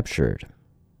ever captured.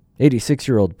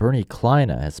 86-year-old Bernie Kleine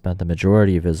has spent the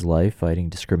majority of his life fighting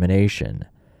discrimination.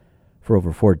 For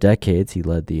over 4 decades, he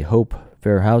led the Hope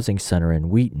Fair Housing Center in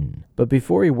Wheaton. But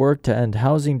before he worked to end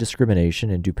housing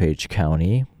discrimination in DuPage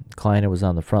County, Kleine was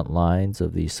on the front lines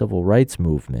of the civil rights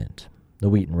movement. The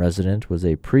Wheaton resident was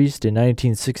a priest in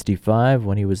 1965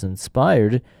 when he was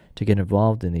inspired to get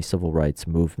involved in the civil rights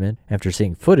movement after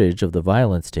seeing footage of the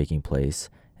violence taking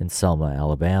place in Selma,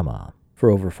 Alabama.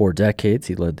 For over 4 decades,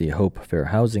 he led the Hope Fair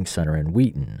Housing Center in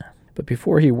Wheaton. But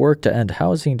before he worked to end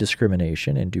housing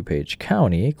discrimination in DuPage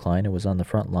County, Klein was on the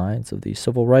front lines of the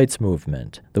civil rights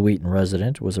movement. The Wheaton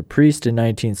resident was a priest in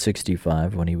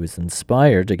 1965 when he was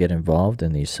inspired to get involved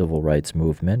in the civil rights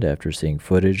movement after seeing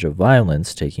footage of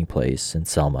violence taking place in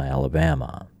Selma,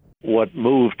 Alabama. What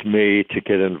moved me to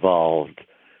get involved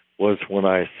was when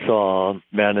I saw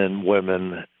men and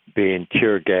women being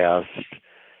tear gassed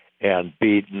and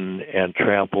beaten and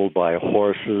trampled by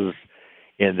horses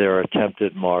in their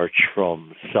attempted march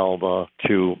from Selma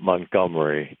to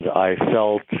Montgomery. I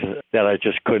felt that I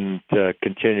just couldn't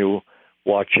continue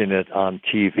watching it on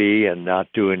TV and not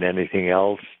doing anything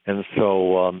else. And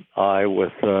so I,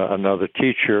 with another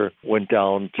teacher, went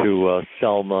down to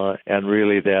Selma, and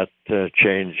really that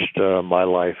changed my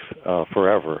life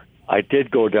forever. I did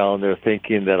go down there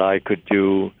thinking that I could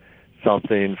do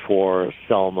something for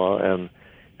Selma and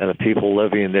the people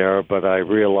living there, but I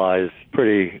realized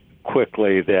pretty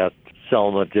quickly that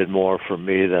Selma did more for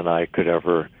me than I could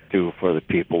ever do for the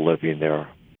people living there.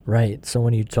 Right. So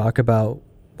when you talk about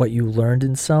what you learned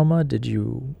in Selma, did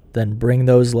you then bring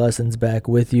those lessons back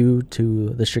with you to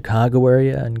the Chicago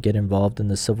area and get involved in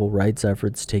the civil rights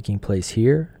efforts taking place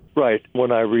here? Right.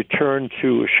 When I returned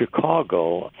to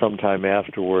Chicago, sometime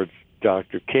afterwards,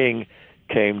 Dr. King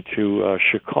came to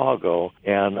Chicago,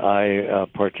 and I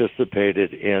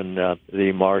participated in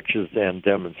the marches and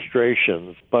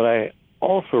demonstrations. But I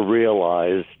also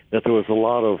realized that there was a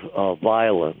lot of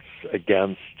violence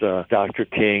against Dr.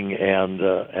 King and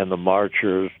the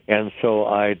marchers, and so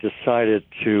I decided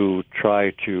to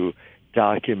try to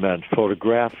document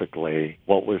photographically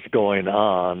what was going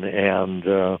on,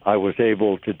 and I was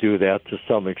able to do that to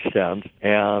some extent,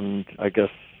 and I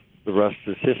guess the rest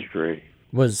is history.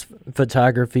 Was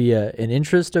photography an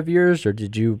interest of yours, or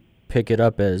did you pick it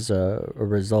up as a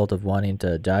result of wanting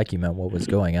to document what was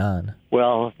going on?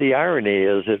 Well, the irony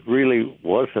is it really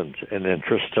wasn't an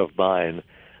interest of mine.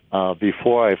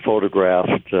 Before I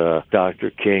photographed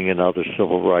Dr. King and other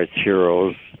civil rights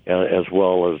heroes, as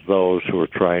well as those who were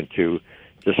trying to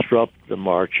disrupt the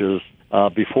marches,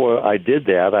 before I did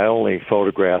that, I only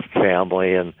photographed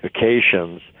family and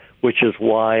occasions, which is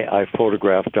why I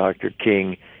photographed Dr.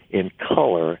 King in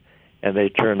color, and they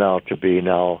turn out to be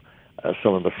now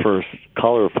some of the first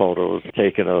color photos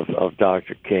taken of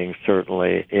Dr. King,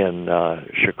 certainly in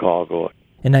Chicago.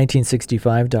 In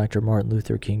 1965, Dr. Martin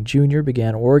Luther King Jr.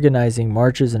 began organizing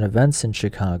marches and events in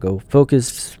Chicago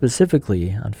focused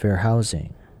specifically on fair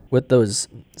housing. With those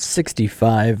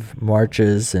 65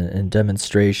 marches and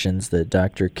demonstrations that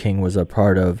Dr. King was a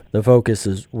part of, the focus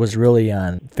was really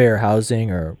on fair housing,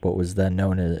 or what was then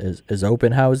known as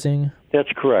open housing?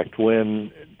 That's correct.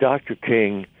 When Dr.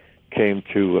 King came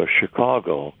to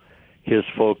Chicago, his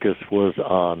focus was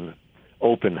on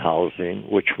open housing,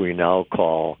 which we now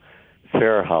call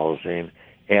fair housing,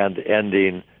 and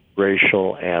ending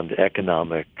racial and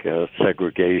economic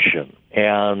segregation.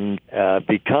 And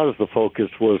because the focus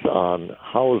was on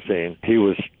housing, he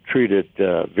was treated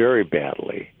very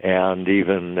badly. And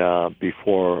even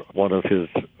before one of his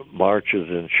marches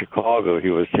in Chicago, he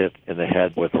was hit in the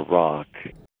head with a rock.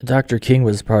 Dr. King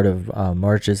was part of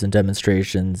marches and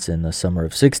demonstrations in the summer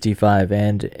of 65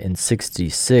 and in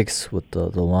 66 with the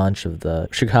launch of the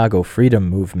Chicago Freedom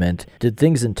Movement. Did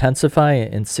things intensify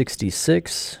in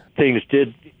 66? Things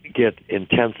did get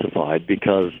intensified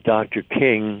because Dr.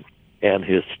 King and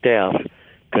his staff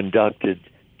conducted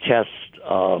tests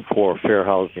for fair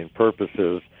housing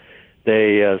purposes.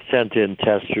 They sent in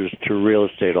testers to real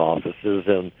estate offices,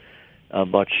 and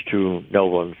much to no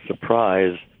one's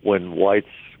surprise, when whites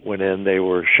went in, they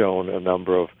were shown a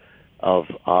number of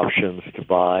options to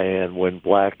buy, and when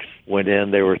blacks went in,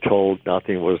 they were told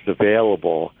nothing was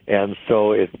available. And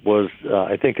so it was,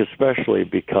 I think, especially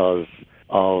because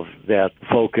of that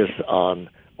focus on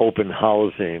open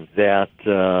housing, that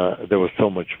there was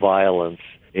so much violence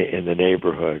in the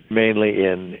neighborhood, mainly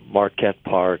in Marquette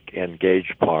Park and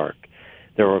Gage Park.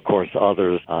 There were, of course,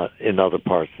 others in other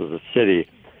parts of the city,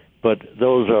 but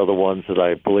those are the ones that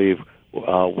I believe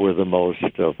were the most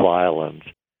violent.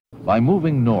 By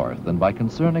moving north and by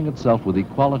concerning itself with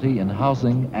equality in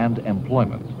housing and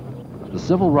employment, the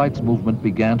civil rights movement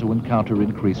began to encounter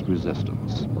increased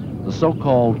resistance, the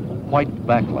so-called white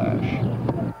backlash.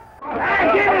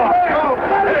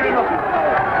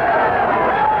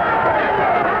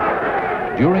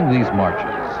 During these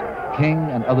marches, King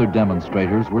and other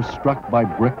demonstrators were struck by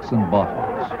bricks and bottles.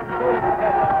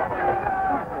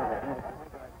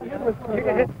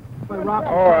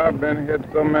 Oh, I've been hit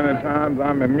so many times,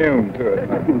 I'm immune to it.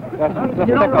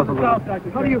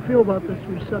 How do you feel about this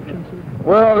reception, sir?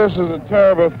 Well, this is a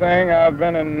terrible thing. I've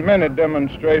been in many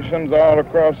demonstrations all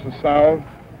across the South,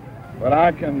 But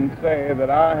I can say that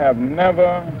I have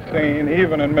never seen,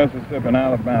 even in Mississippi and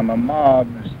Alabama,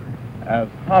 mobs as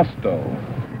hostile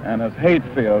and as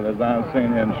hate-filled as I've seen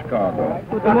here in Chicago.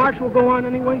 But the march will go on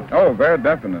anyway? Oh, very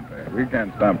definitely. We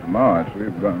can't stop the march.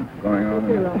 We've been going on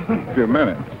in a few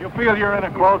minutes. You feel you're in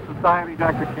a close society,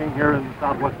 Dr. King, here in the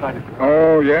southwest side of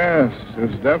Chicago? Oh, yes.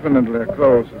 It's definitely a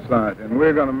closed society, and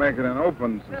we're going to make it an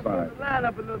open society. Line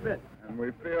up a little bit. And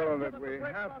we feel that we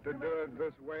have to do it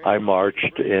this way. I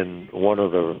marched in one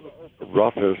of the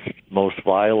roughest, most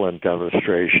violent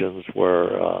demonstrations where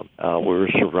we were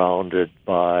surrounded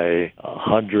by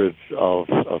hundreds of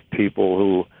people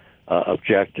who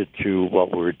objected to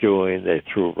what we were doing. They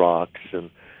threw rocks and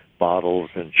bottles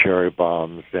and cherry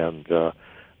bombs, and a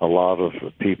lot of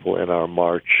the people in our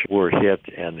march were hit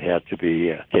and had to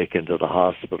be taken to the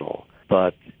hospital.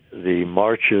 But the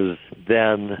marches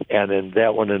then, and in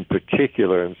that one in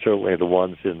particular, and certainly the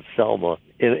ones in Selma,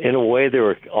 in a way they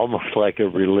were almost like a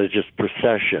religious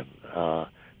procession.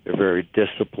 They're very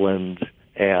disciplined,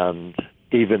 and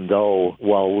even though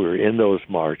while we were in those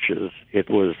marches, it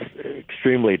was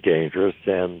extremely dangerous,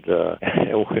 and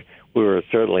we were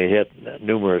certainly hit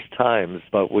numerous times,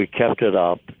 but we kept it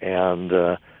up, and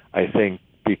I think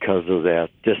because of that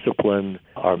discipline,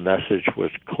 our message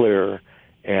was clear,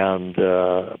 and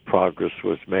progress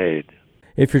was made.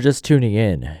 If you're just tuning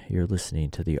in, you're listening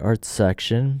to the Arts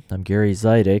Section. I'm Gary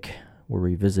Zidek. We're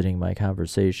revisiting my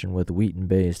conversation with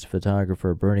Wheaton-based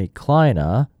photographer Bernie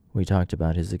Kleina. We talked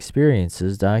about his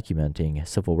experiences documenting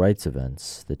civil rights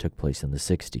events that took place in the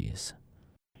 60s.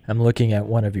 I'm looking at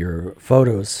one of your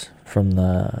photos from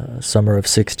the summer of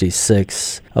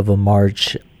 66 of a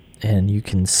march, and you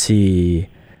can see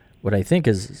what I think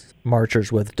is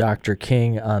marchers with Dr.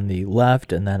 King on the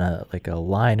left, and then a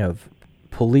line of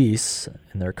police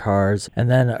in their cars, and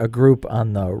then a group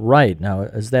on the right. Now,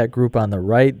 is that group on the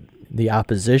right the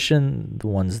opposition, the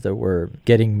ones that were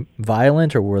getting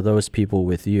violent, or were those people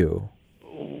with you?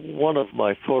 One of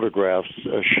my photographs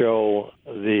show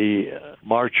the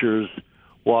marchers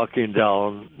walking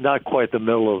down not quite the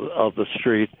middle of the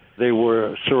street. They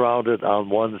were surrounded on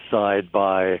one side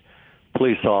by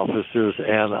police officers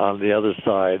and on the other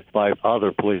side by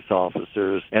other police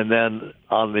officers. And then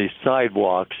on the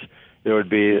sidewalks, there would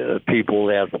be people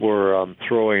that were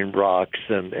throwing rocks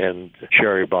and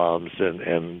cherry bombs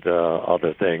and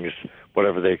other things,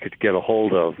 whatever they could get a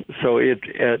hold of. So it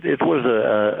was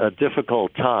a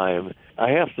difficult time.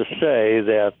 I have to say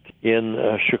that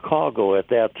in Chicago at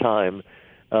that time,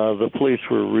 the police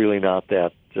were really not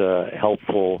that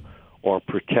helpful or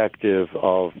protective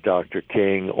of Dr.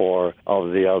 King or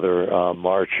of the other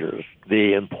marchers.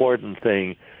 The important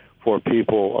thing for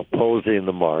people opposing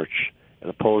the march and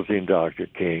opposing Dr.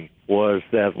 King was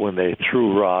that when they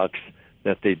threw rocks,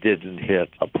 that they didn't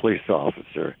hit a police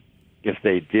officer. If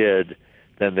they did,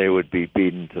 then they would be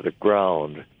beaten to the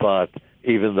ground. But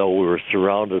even though we were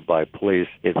surrounded by police,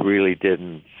 it really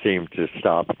didn't seem to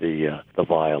stop the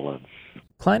violence.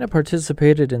 Kleina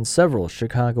participated in several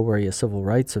Chicago area civil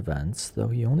rights events, though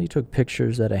he only took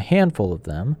pictures at a handful of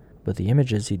them, but the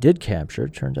images he did capture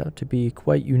turned out to be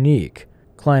quite unique.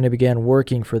 Kleina began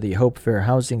working for the Hope Fair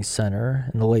Housing Center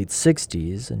in the late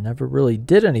 60s and never really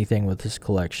did anything with his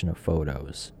collection of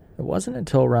photos. It wasn't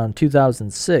until around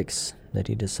 2006 that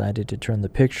he decided to turn the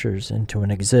pictures into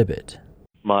an exhibit.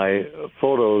 My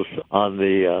photos on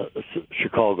the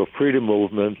Chicago Freedom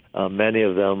Movement, many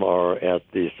of them are at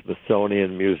the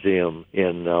Smithsonian Museum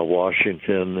in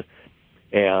Washington,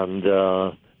 and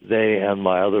they and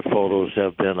my other photos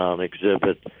have been on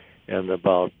exhibit in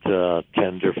about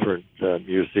 10 different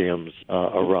museums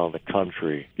around the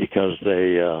country because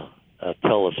they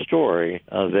tell a story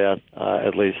that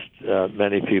at least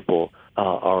many people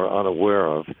are unaware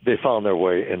of. They found their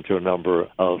way into a number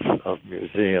of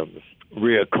museums.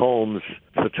 Rhea Combs,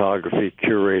 photography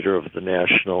curator of the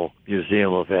National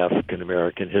Museum of African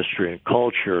American History and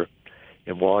Culture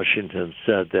in Washington,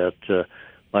 said that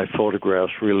my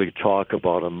photographs really talk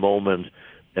about a moment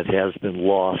that has been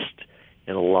lost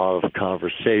in a lot of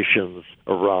conversations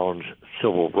around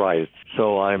civil rights.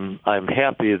 So I'm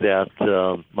happy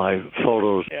that my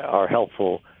photos are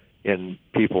helpful in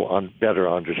people better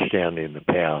understanding the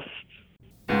past.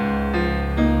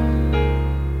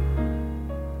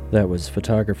 That was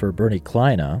photographer Bernie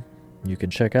Kleina. You can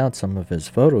check out some of his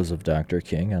photos of Dr.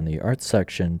 King on the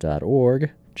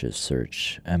artsection.org. Just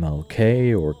search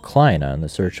MLK or Kleina in the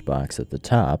search box at the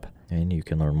top, and you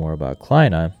can learn more about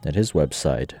Kleina at his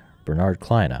website,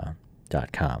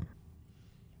 bernardkleina.com.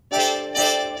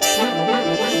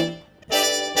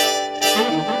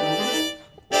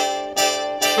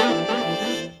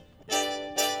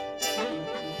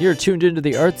 You're tuned into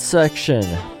the Arts Section.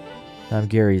 I'm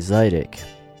Gary Zidek,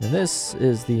 and this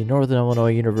is the Northern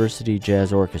Illinois University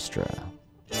Jazz Orchestra.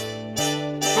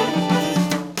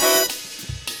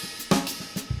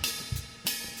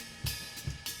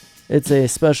 It's a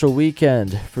special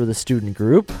weekend for the student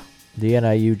group. The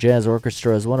NIU Jazz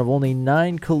Orchestra is one of only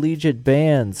 9 collegiate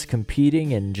bands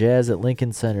competing in Jazz at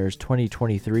Lincoln Center's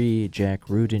 2023 Jack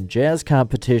Rudin Jazz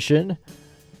Competition.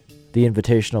 The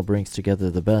Invitational brings together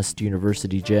the best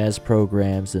university jazz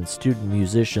programs and student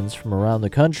musicians from around the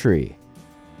country.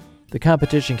 The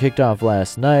competition kicked off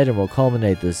last night and will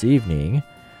culminate this evening,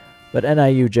 but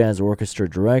NIU Jazz Orchestra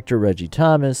director Reggie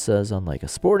Thomas says unlike a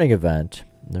sporting event,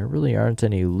 there really aren't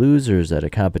any losers at a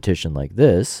competition like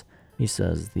this. He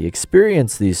says the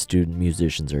experience these student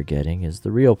musicians are getting is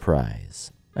the real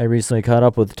prize. I recently caught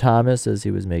up with Thomas as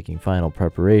he was making final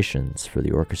preparations for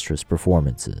the orchestra's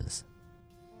performances.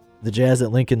 The Jazz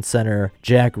at Lincoln Center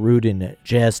Jack Rudin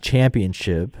Jazz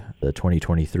Championship, the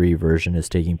 2023 version, is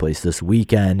taking place this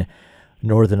weekend.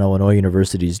 Northern Illinois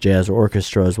University's Jazz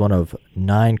Orchestra is one of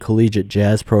 9 collegiate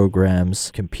jazz programs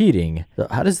competing.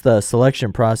 How does the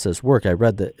selection process work? I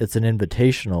read that it's an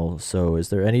invitational, so is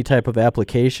there any type of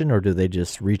application, or do they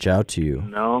just reach out to you?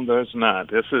 No, there's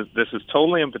not. This is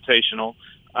totally invitational.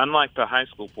 Unlike the high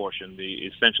school portion, the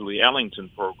essentially Ellington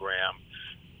program,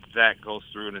 that goes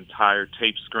through an entire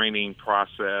tape screening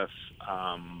process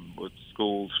with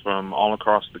schools from all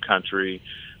across the country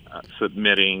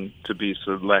submitting to be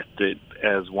selected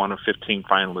as one of 15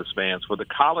 finalist bands. For the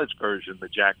college version, the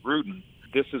Jack Rudin,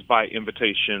 this is by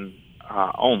invitation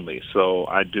only, so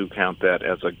I do count that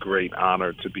as a great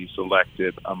honor to be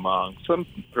selected among some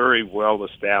very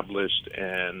well-established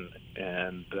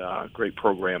and great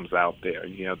programs out there.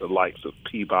 You know, the likes of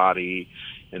Peabody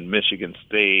and Michigan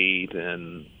State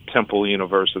and Temple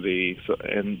University,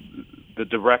 and the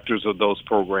directors of those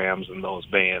programs and those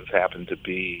bands happen to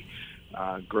be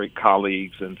great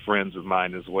colleagues and friends of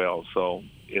mine as well. So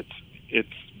it's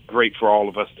great for all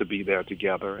of us to be there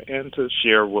together and to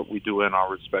share what we do in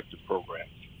our respective programs.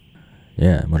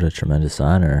 Yeah, what a tremendous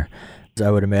honor.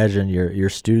 I would imagine your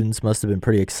students must have been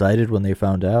pretty excited when they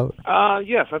found out.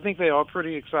 Yes, I think they are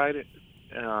pretty excited.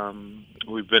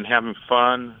 We've been having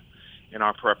fun in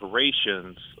our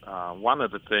preparations. One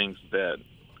of the things that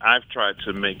I've tried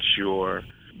to make sure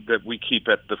that we keep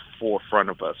at the forefront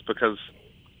of us, because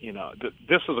you know,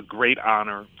 this is a great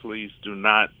honor. Please do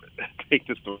not take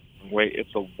this the wrong way.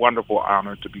 It's a wonderful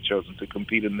honor to be chosen to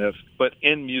compete in this. But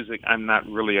in music, I'm not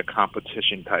really a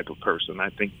competition type of person.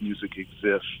 I think music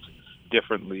exists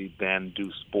differently than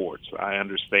do sports. I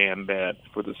understand that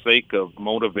for the sake of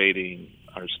motivating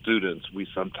our students, we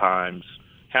sometimes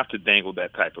have to dangle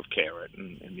that type of carrot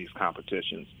in these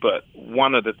competitions. But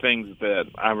one of the things that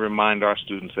I remind our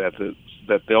students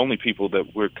that the only people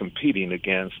that we're competing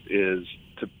against is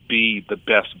to be the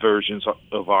best versions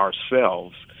of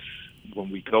ourselves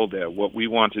when we go there. What we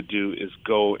want to do is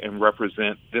go and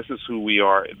represent, this is who we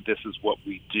are and this is what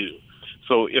we do.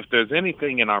 So if there's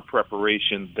anything in our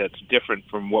preparation that's different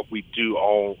from what we do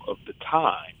all of the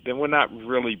time, then we're not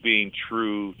really being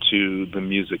true to the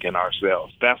music in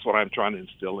ourselves. That's what I'm trying to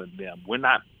instill in them. We're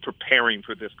not preparing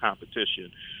for this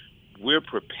competition. We're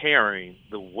preparing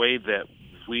the way that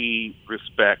we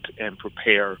respect and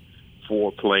prepare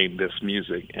for playing this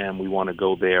music, and we want to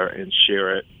go there and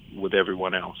share it with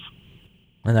everyone else.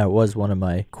 And that was one of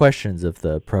my questions, if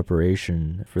the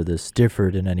preparation for this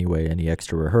differed in any way, any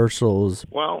extra rehearsals.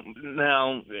 Well,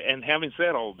 now, and having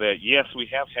said all that, yes, we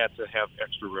have had to have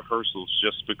extra rehearsals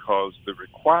just because the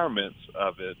requirements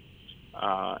of it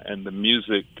and the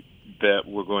music that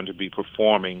we're going to be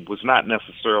performing was not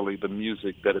necessarily the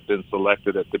music that had been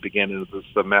selected at the beginning of the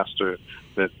semester,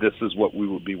 that this is what we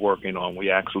would be working on.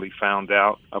 We actually found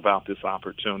out about this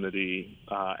opportunity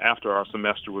after our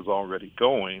semester was already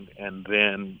going, and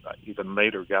then even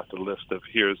later got the list of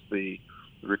here's the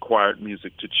required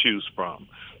music to choose from.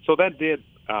 So that did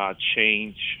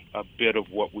change a bit of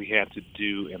what we had to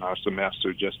do in our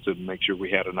semester just to make sure we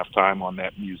had enough time on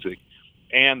that music,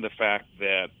 and the fact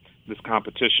that this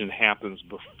competition happens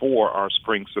before our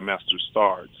spring semester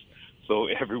starts. So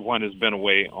everyone has been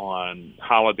away on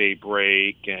holiday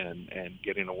break and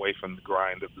getting away from the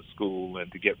grind of the school,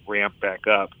 and to get ramped back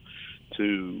up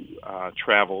to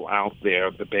travel out there.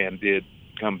 The band did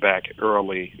come back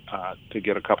early to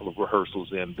get a couple of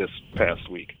rehearsals in this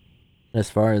past week. As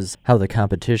far as how the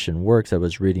competition works, I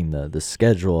was reading the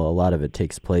schedule. A lot of it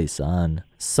takes place on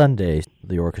Sunday.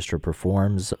 The orchestra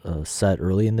performs a set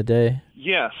early in the day.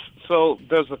 Yes. So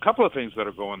there's a couple of things that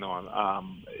are going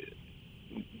on.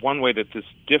 one way that this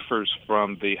differs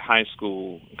from the high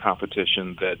school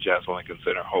competition that Jazz Lincoln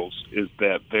Center hosts is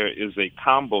that there is a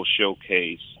combo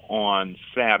showcase on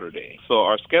Saturday. So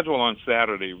our schedule on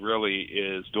Saturday really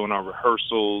is doing our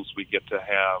rehearsals. We get to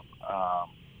have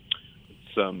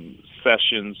some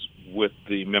sessions with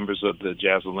the members of the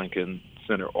Jazz Lincoln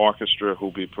Center Orchestra who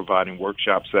will be providing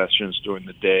workshop sessions during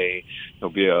the day.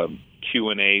 There'll be a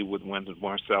Q&A with Wendell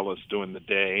Marcellus during the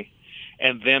day.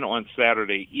 And then on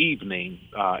Saturday evening,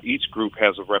 each group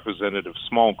has a representative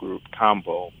small group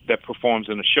combo that performs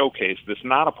in a showcase that's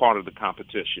not a part of the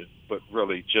competition, but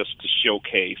really just to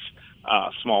showcase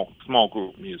small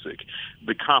group music.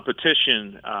 The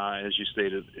competition, as you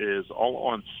stated, is all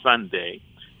on Sunday,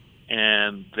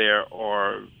 and there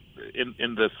are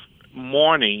in the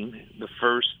morning, the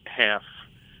first half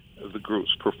of the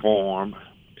groups perform,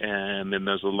 and then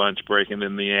there's a lunch break, and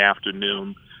in the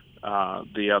afternoon,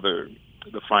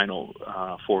 the final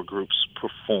four groups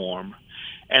perform.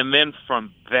 And then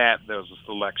from that, there's a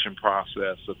selection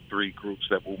process of three groups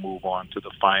that will move on to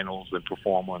the finals and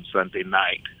perform on Sunday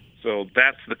night. So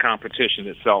that's the competition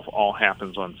itself, all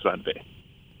happens on Sunday.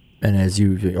 And as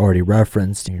you've already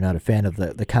referenced, you're not a fan of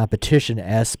the competition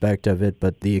aspect of it,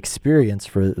 but the experience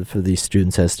for these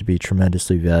students has to be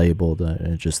tremendously valuable,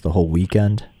 just the whole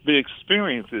weekend. The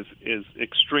experience is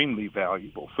extremely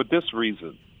valuable for this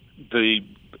reason. The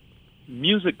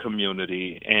music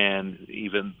community, and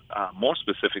even more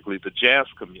specifically the jazz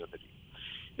community,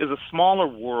 is a smaller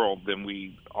world than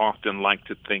we often like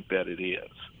to think that it is.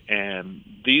 And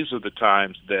these are the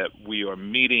times that we are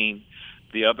meeting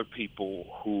the other people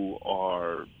who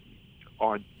are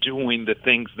doing the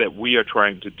things that we are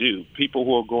trying to do, people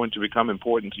who are going to become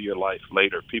important to your life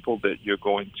later, people that you're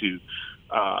going to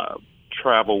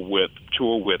travel with,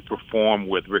 tour with, perform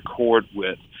with, record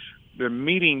with. They're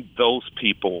meeting those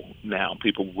people now,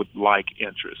 people with like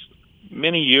interests.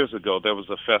 Many years ago, there was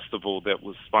a festival that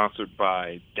was sponsored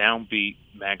by Downbeat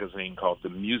magazine called the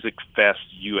Music Fest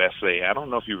USA. I don't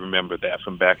know if you remember that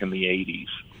from back in the 80s.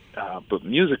 But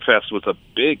Music Fest was a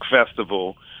big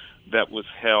festival that was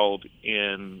held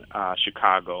in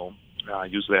Chicago,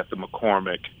 usually at the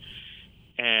McCormick.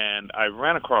 And I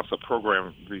ran across a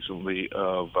program recently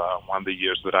of one of the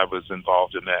years that I was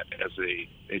involved in that as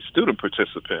a student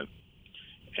participant,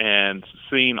 and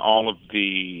seeing all of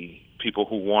the people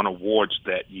who won awards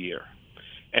that year.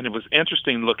 And it was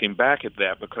interesting looking back at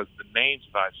that because the names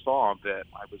that I saw that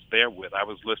I was there with, I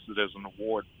was listed as an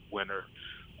award winner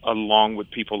along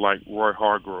with people like Roy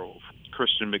Hargrove,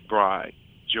 Christian McBride,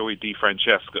 Joey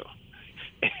DeFrancesco.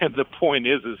 And the point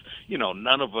is,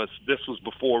 none of us, this was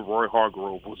before Roy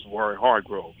Hargrove was Roy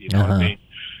Hargrove, you know what I mean?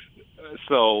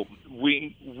 So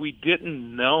we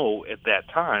didn't know at that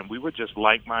time. We were just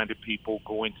like-minded people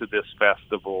going to this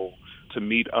festival to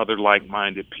meet other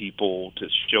like-minded people, to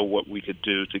show what we could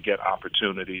do, to get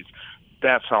opportunities.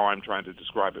 That's how I'm trying to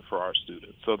describe it for our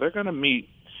students. So they're going to meet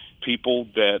people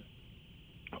that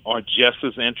are just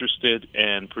as interested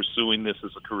in pursuing this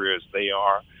as a career as they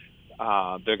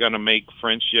are. They're going to make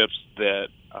friendships that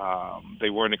they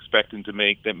weren't expecting to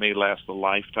make that may last a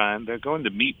lifetime. They're going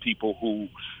to meet people who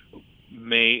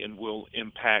may and will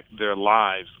impact their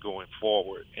lives going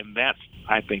forward. And that's,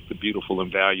 I think, the beautiful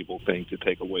and valuable thing to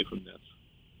take away from this.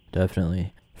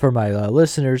 Definitely. For my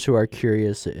listeners who are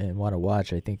curious and want to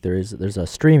watch, I think there's a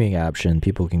streaming option.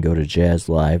 People can go to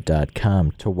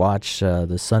jazzlive.com to watch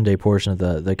the Sunday portion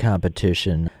of the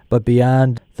competition. But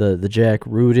beyond the Jack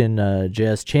Rudin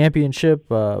Jazz Championship,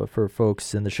 for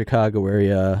folks in the Chicago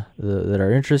area that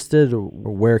are interested,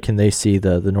 where can they see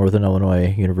the Northern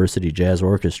Illinois University Jazz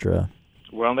Orchestra?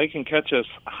 Well, they can catch us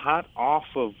hot off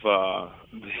of the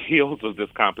heels of this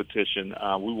competition.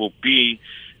 We will be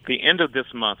the end of this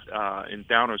month in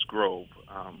Downers Grove,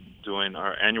 doing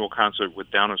our annual concert with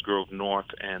Downers Grove North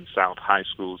and South High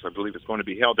Schools. I believe it's going to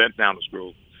be held at Downers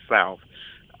Grove South.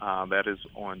 That is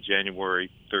on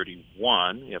January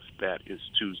 31, if that is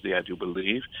Tuesday, I do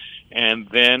believe. And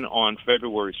then on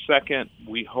February 2nd,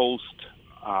 we host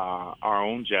our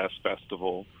own jazz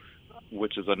festival,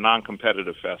 which is a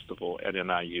non-competitive festival at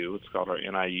NIU. It's called our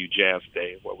NIU Jazz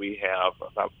Day, where we have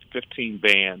about 15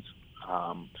 bands,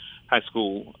 high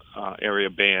school area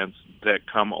bands that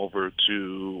come over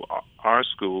to our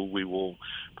school. We will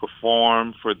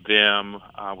perform for them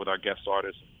with our guest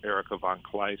artist, Erica Von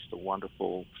Kleist, a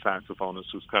wonderful saxophonist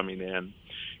who's coming in,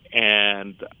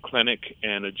 and clinic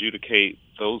and adjudicate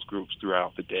those groups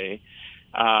throughout the day.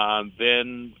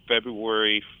 Then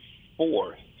February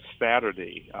 4th,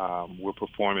 Saturday, we're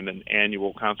performing an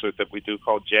annual concert that we do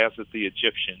called Jazz at the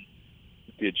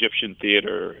Egyptian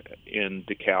Theater in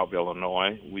DeKalb,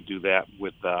 Illinois. We do that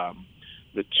with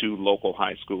the two local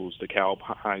high schools, DeKalb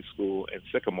High School and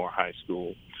Sycamore High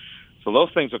School. So those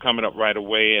things are coming up right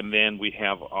away, and then we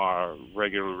have our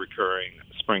regular recurring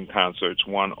spring concerts,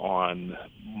 one on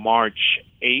March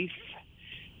 8th,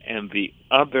 and the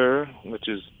other, which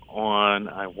is on,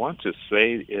 I want to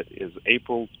say it is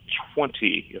April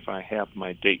 20, if I have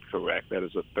my date correct. That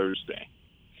is a Thursday.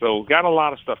 So got a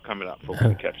lot of stuff coming up for folks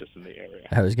to catch us in the area.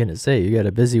 I was going to say, you got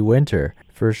a busy winter,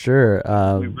 for sure.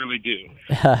 We really do.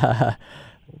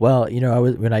 Well,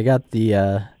 when I got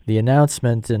the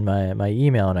announcement in my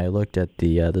email and I looked at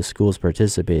the schools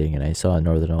participating and I saw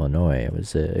Northern Illinois, I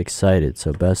was excited.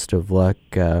 So best of luck,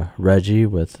 Reggie,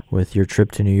 with your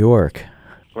trip to New York.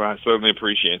 Well, I certainly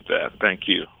appreciate that. Thank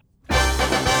you.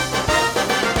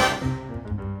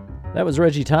 That was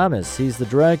Reggie Thomas. He's the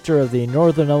director of the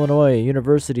Northern Illinois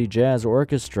University Jazz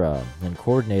Orchestra and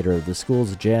coordinator of the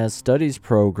school's Jazz Studies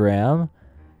program.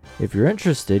 If you're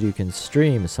interested, you can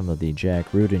stream some of the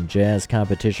Jack Rudin Jazz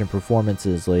Competition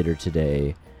performances later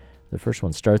today. The first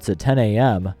one starts at 10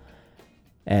 a.m.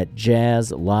 at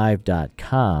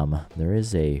jazzlive.com. There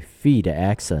is a fee to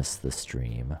access the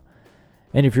stream.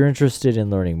 And if you're interested in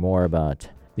learning more about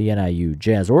the NIU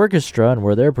Jazz Orchestra and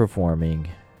where they're performing,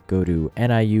 go to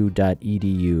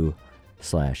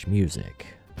niu.edu/music.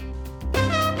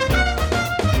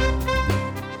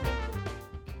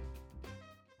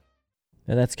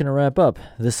 And that's going to wrap up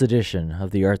this edition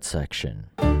of the Arts Section.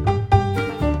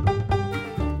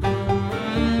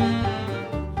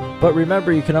 But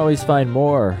remember, you can always find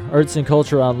more arts and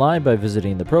culture online by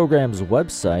visiting the program's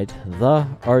website,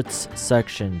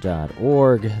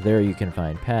 theartssection.org. There you can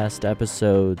find past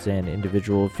episodes and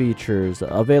individual features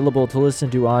available to listen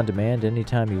to on demand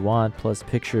anytime you want, plus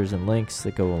pictures and links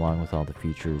that go along with all the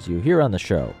features you hear on the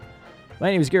show. My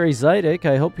name is Gary Zidek.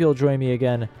 I hope you'll join me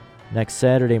again next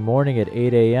Saturday morning at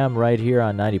 8 a.m. right here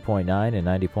on 90.9 and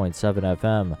 90.7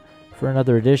 FM for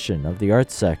another edition of the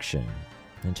Arts Section.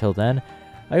 Until then,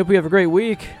 I hope you have a great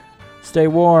week. Stay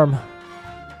warm.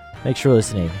 Thanks for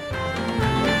listening.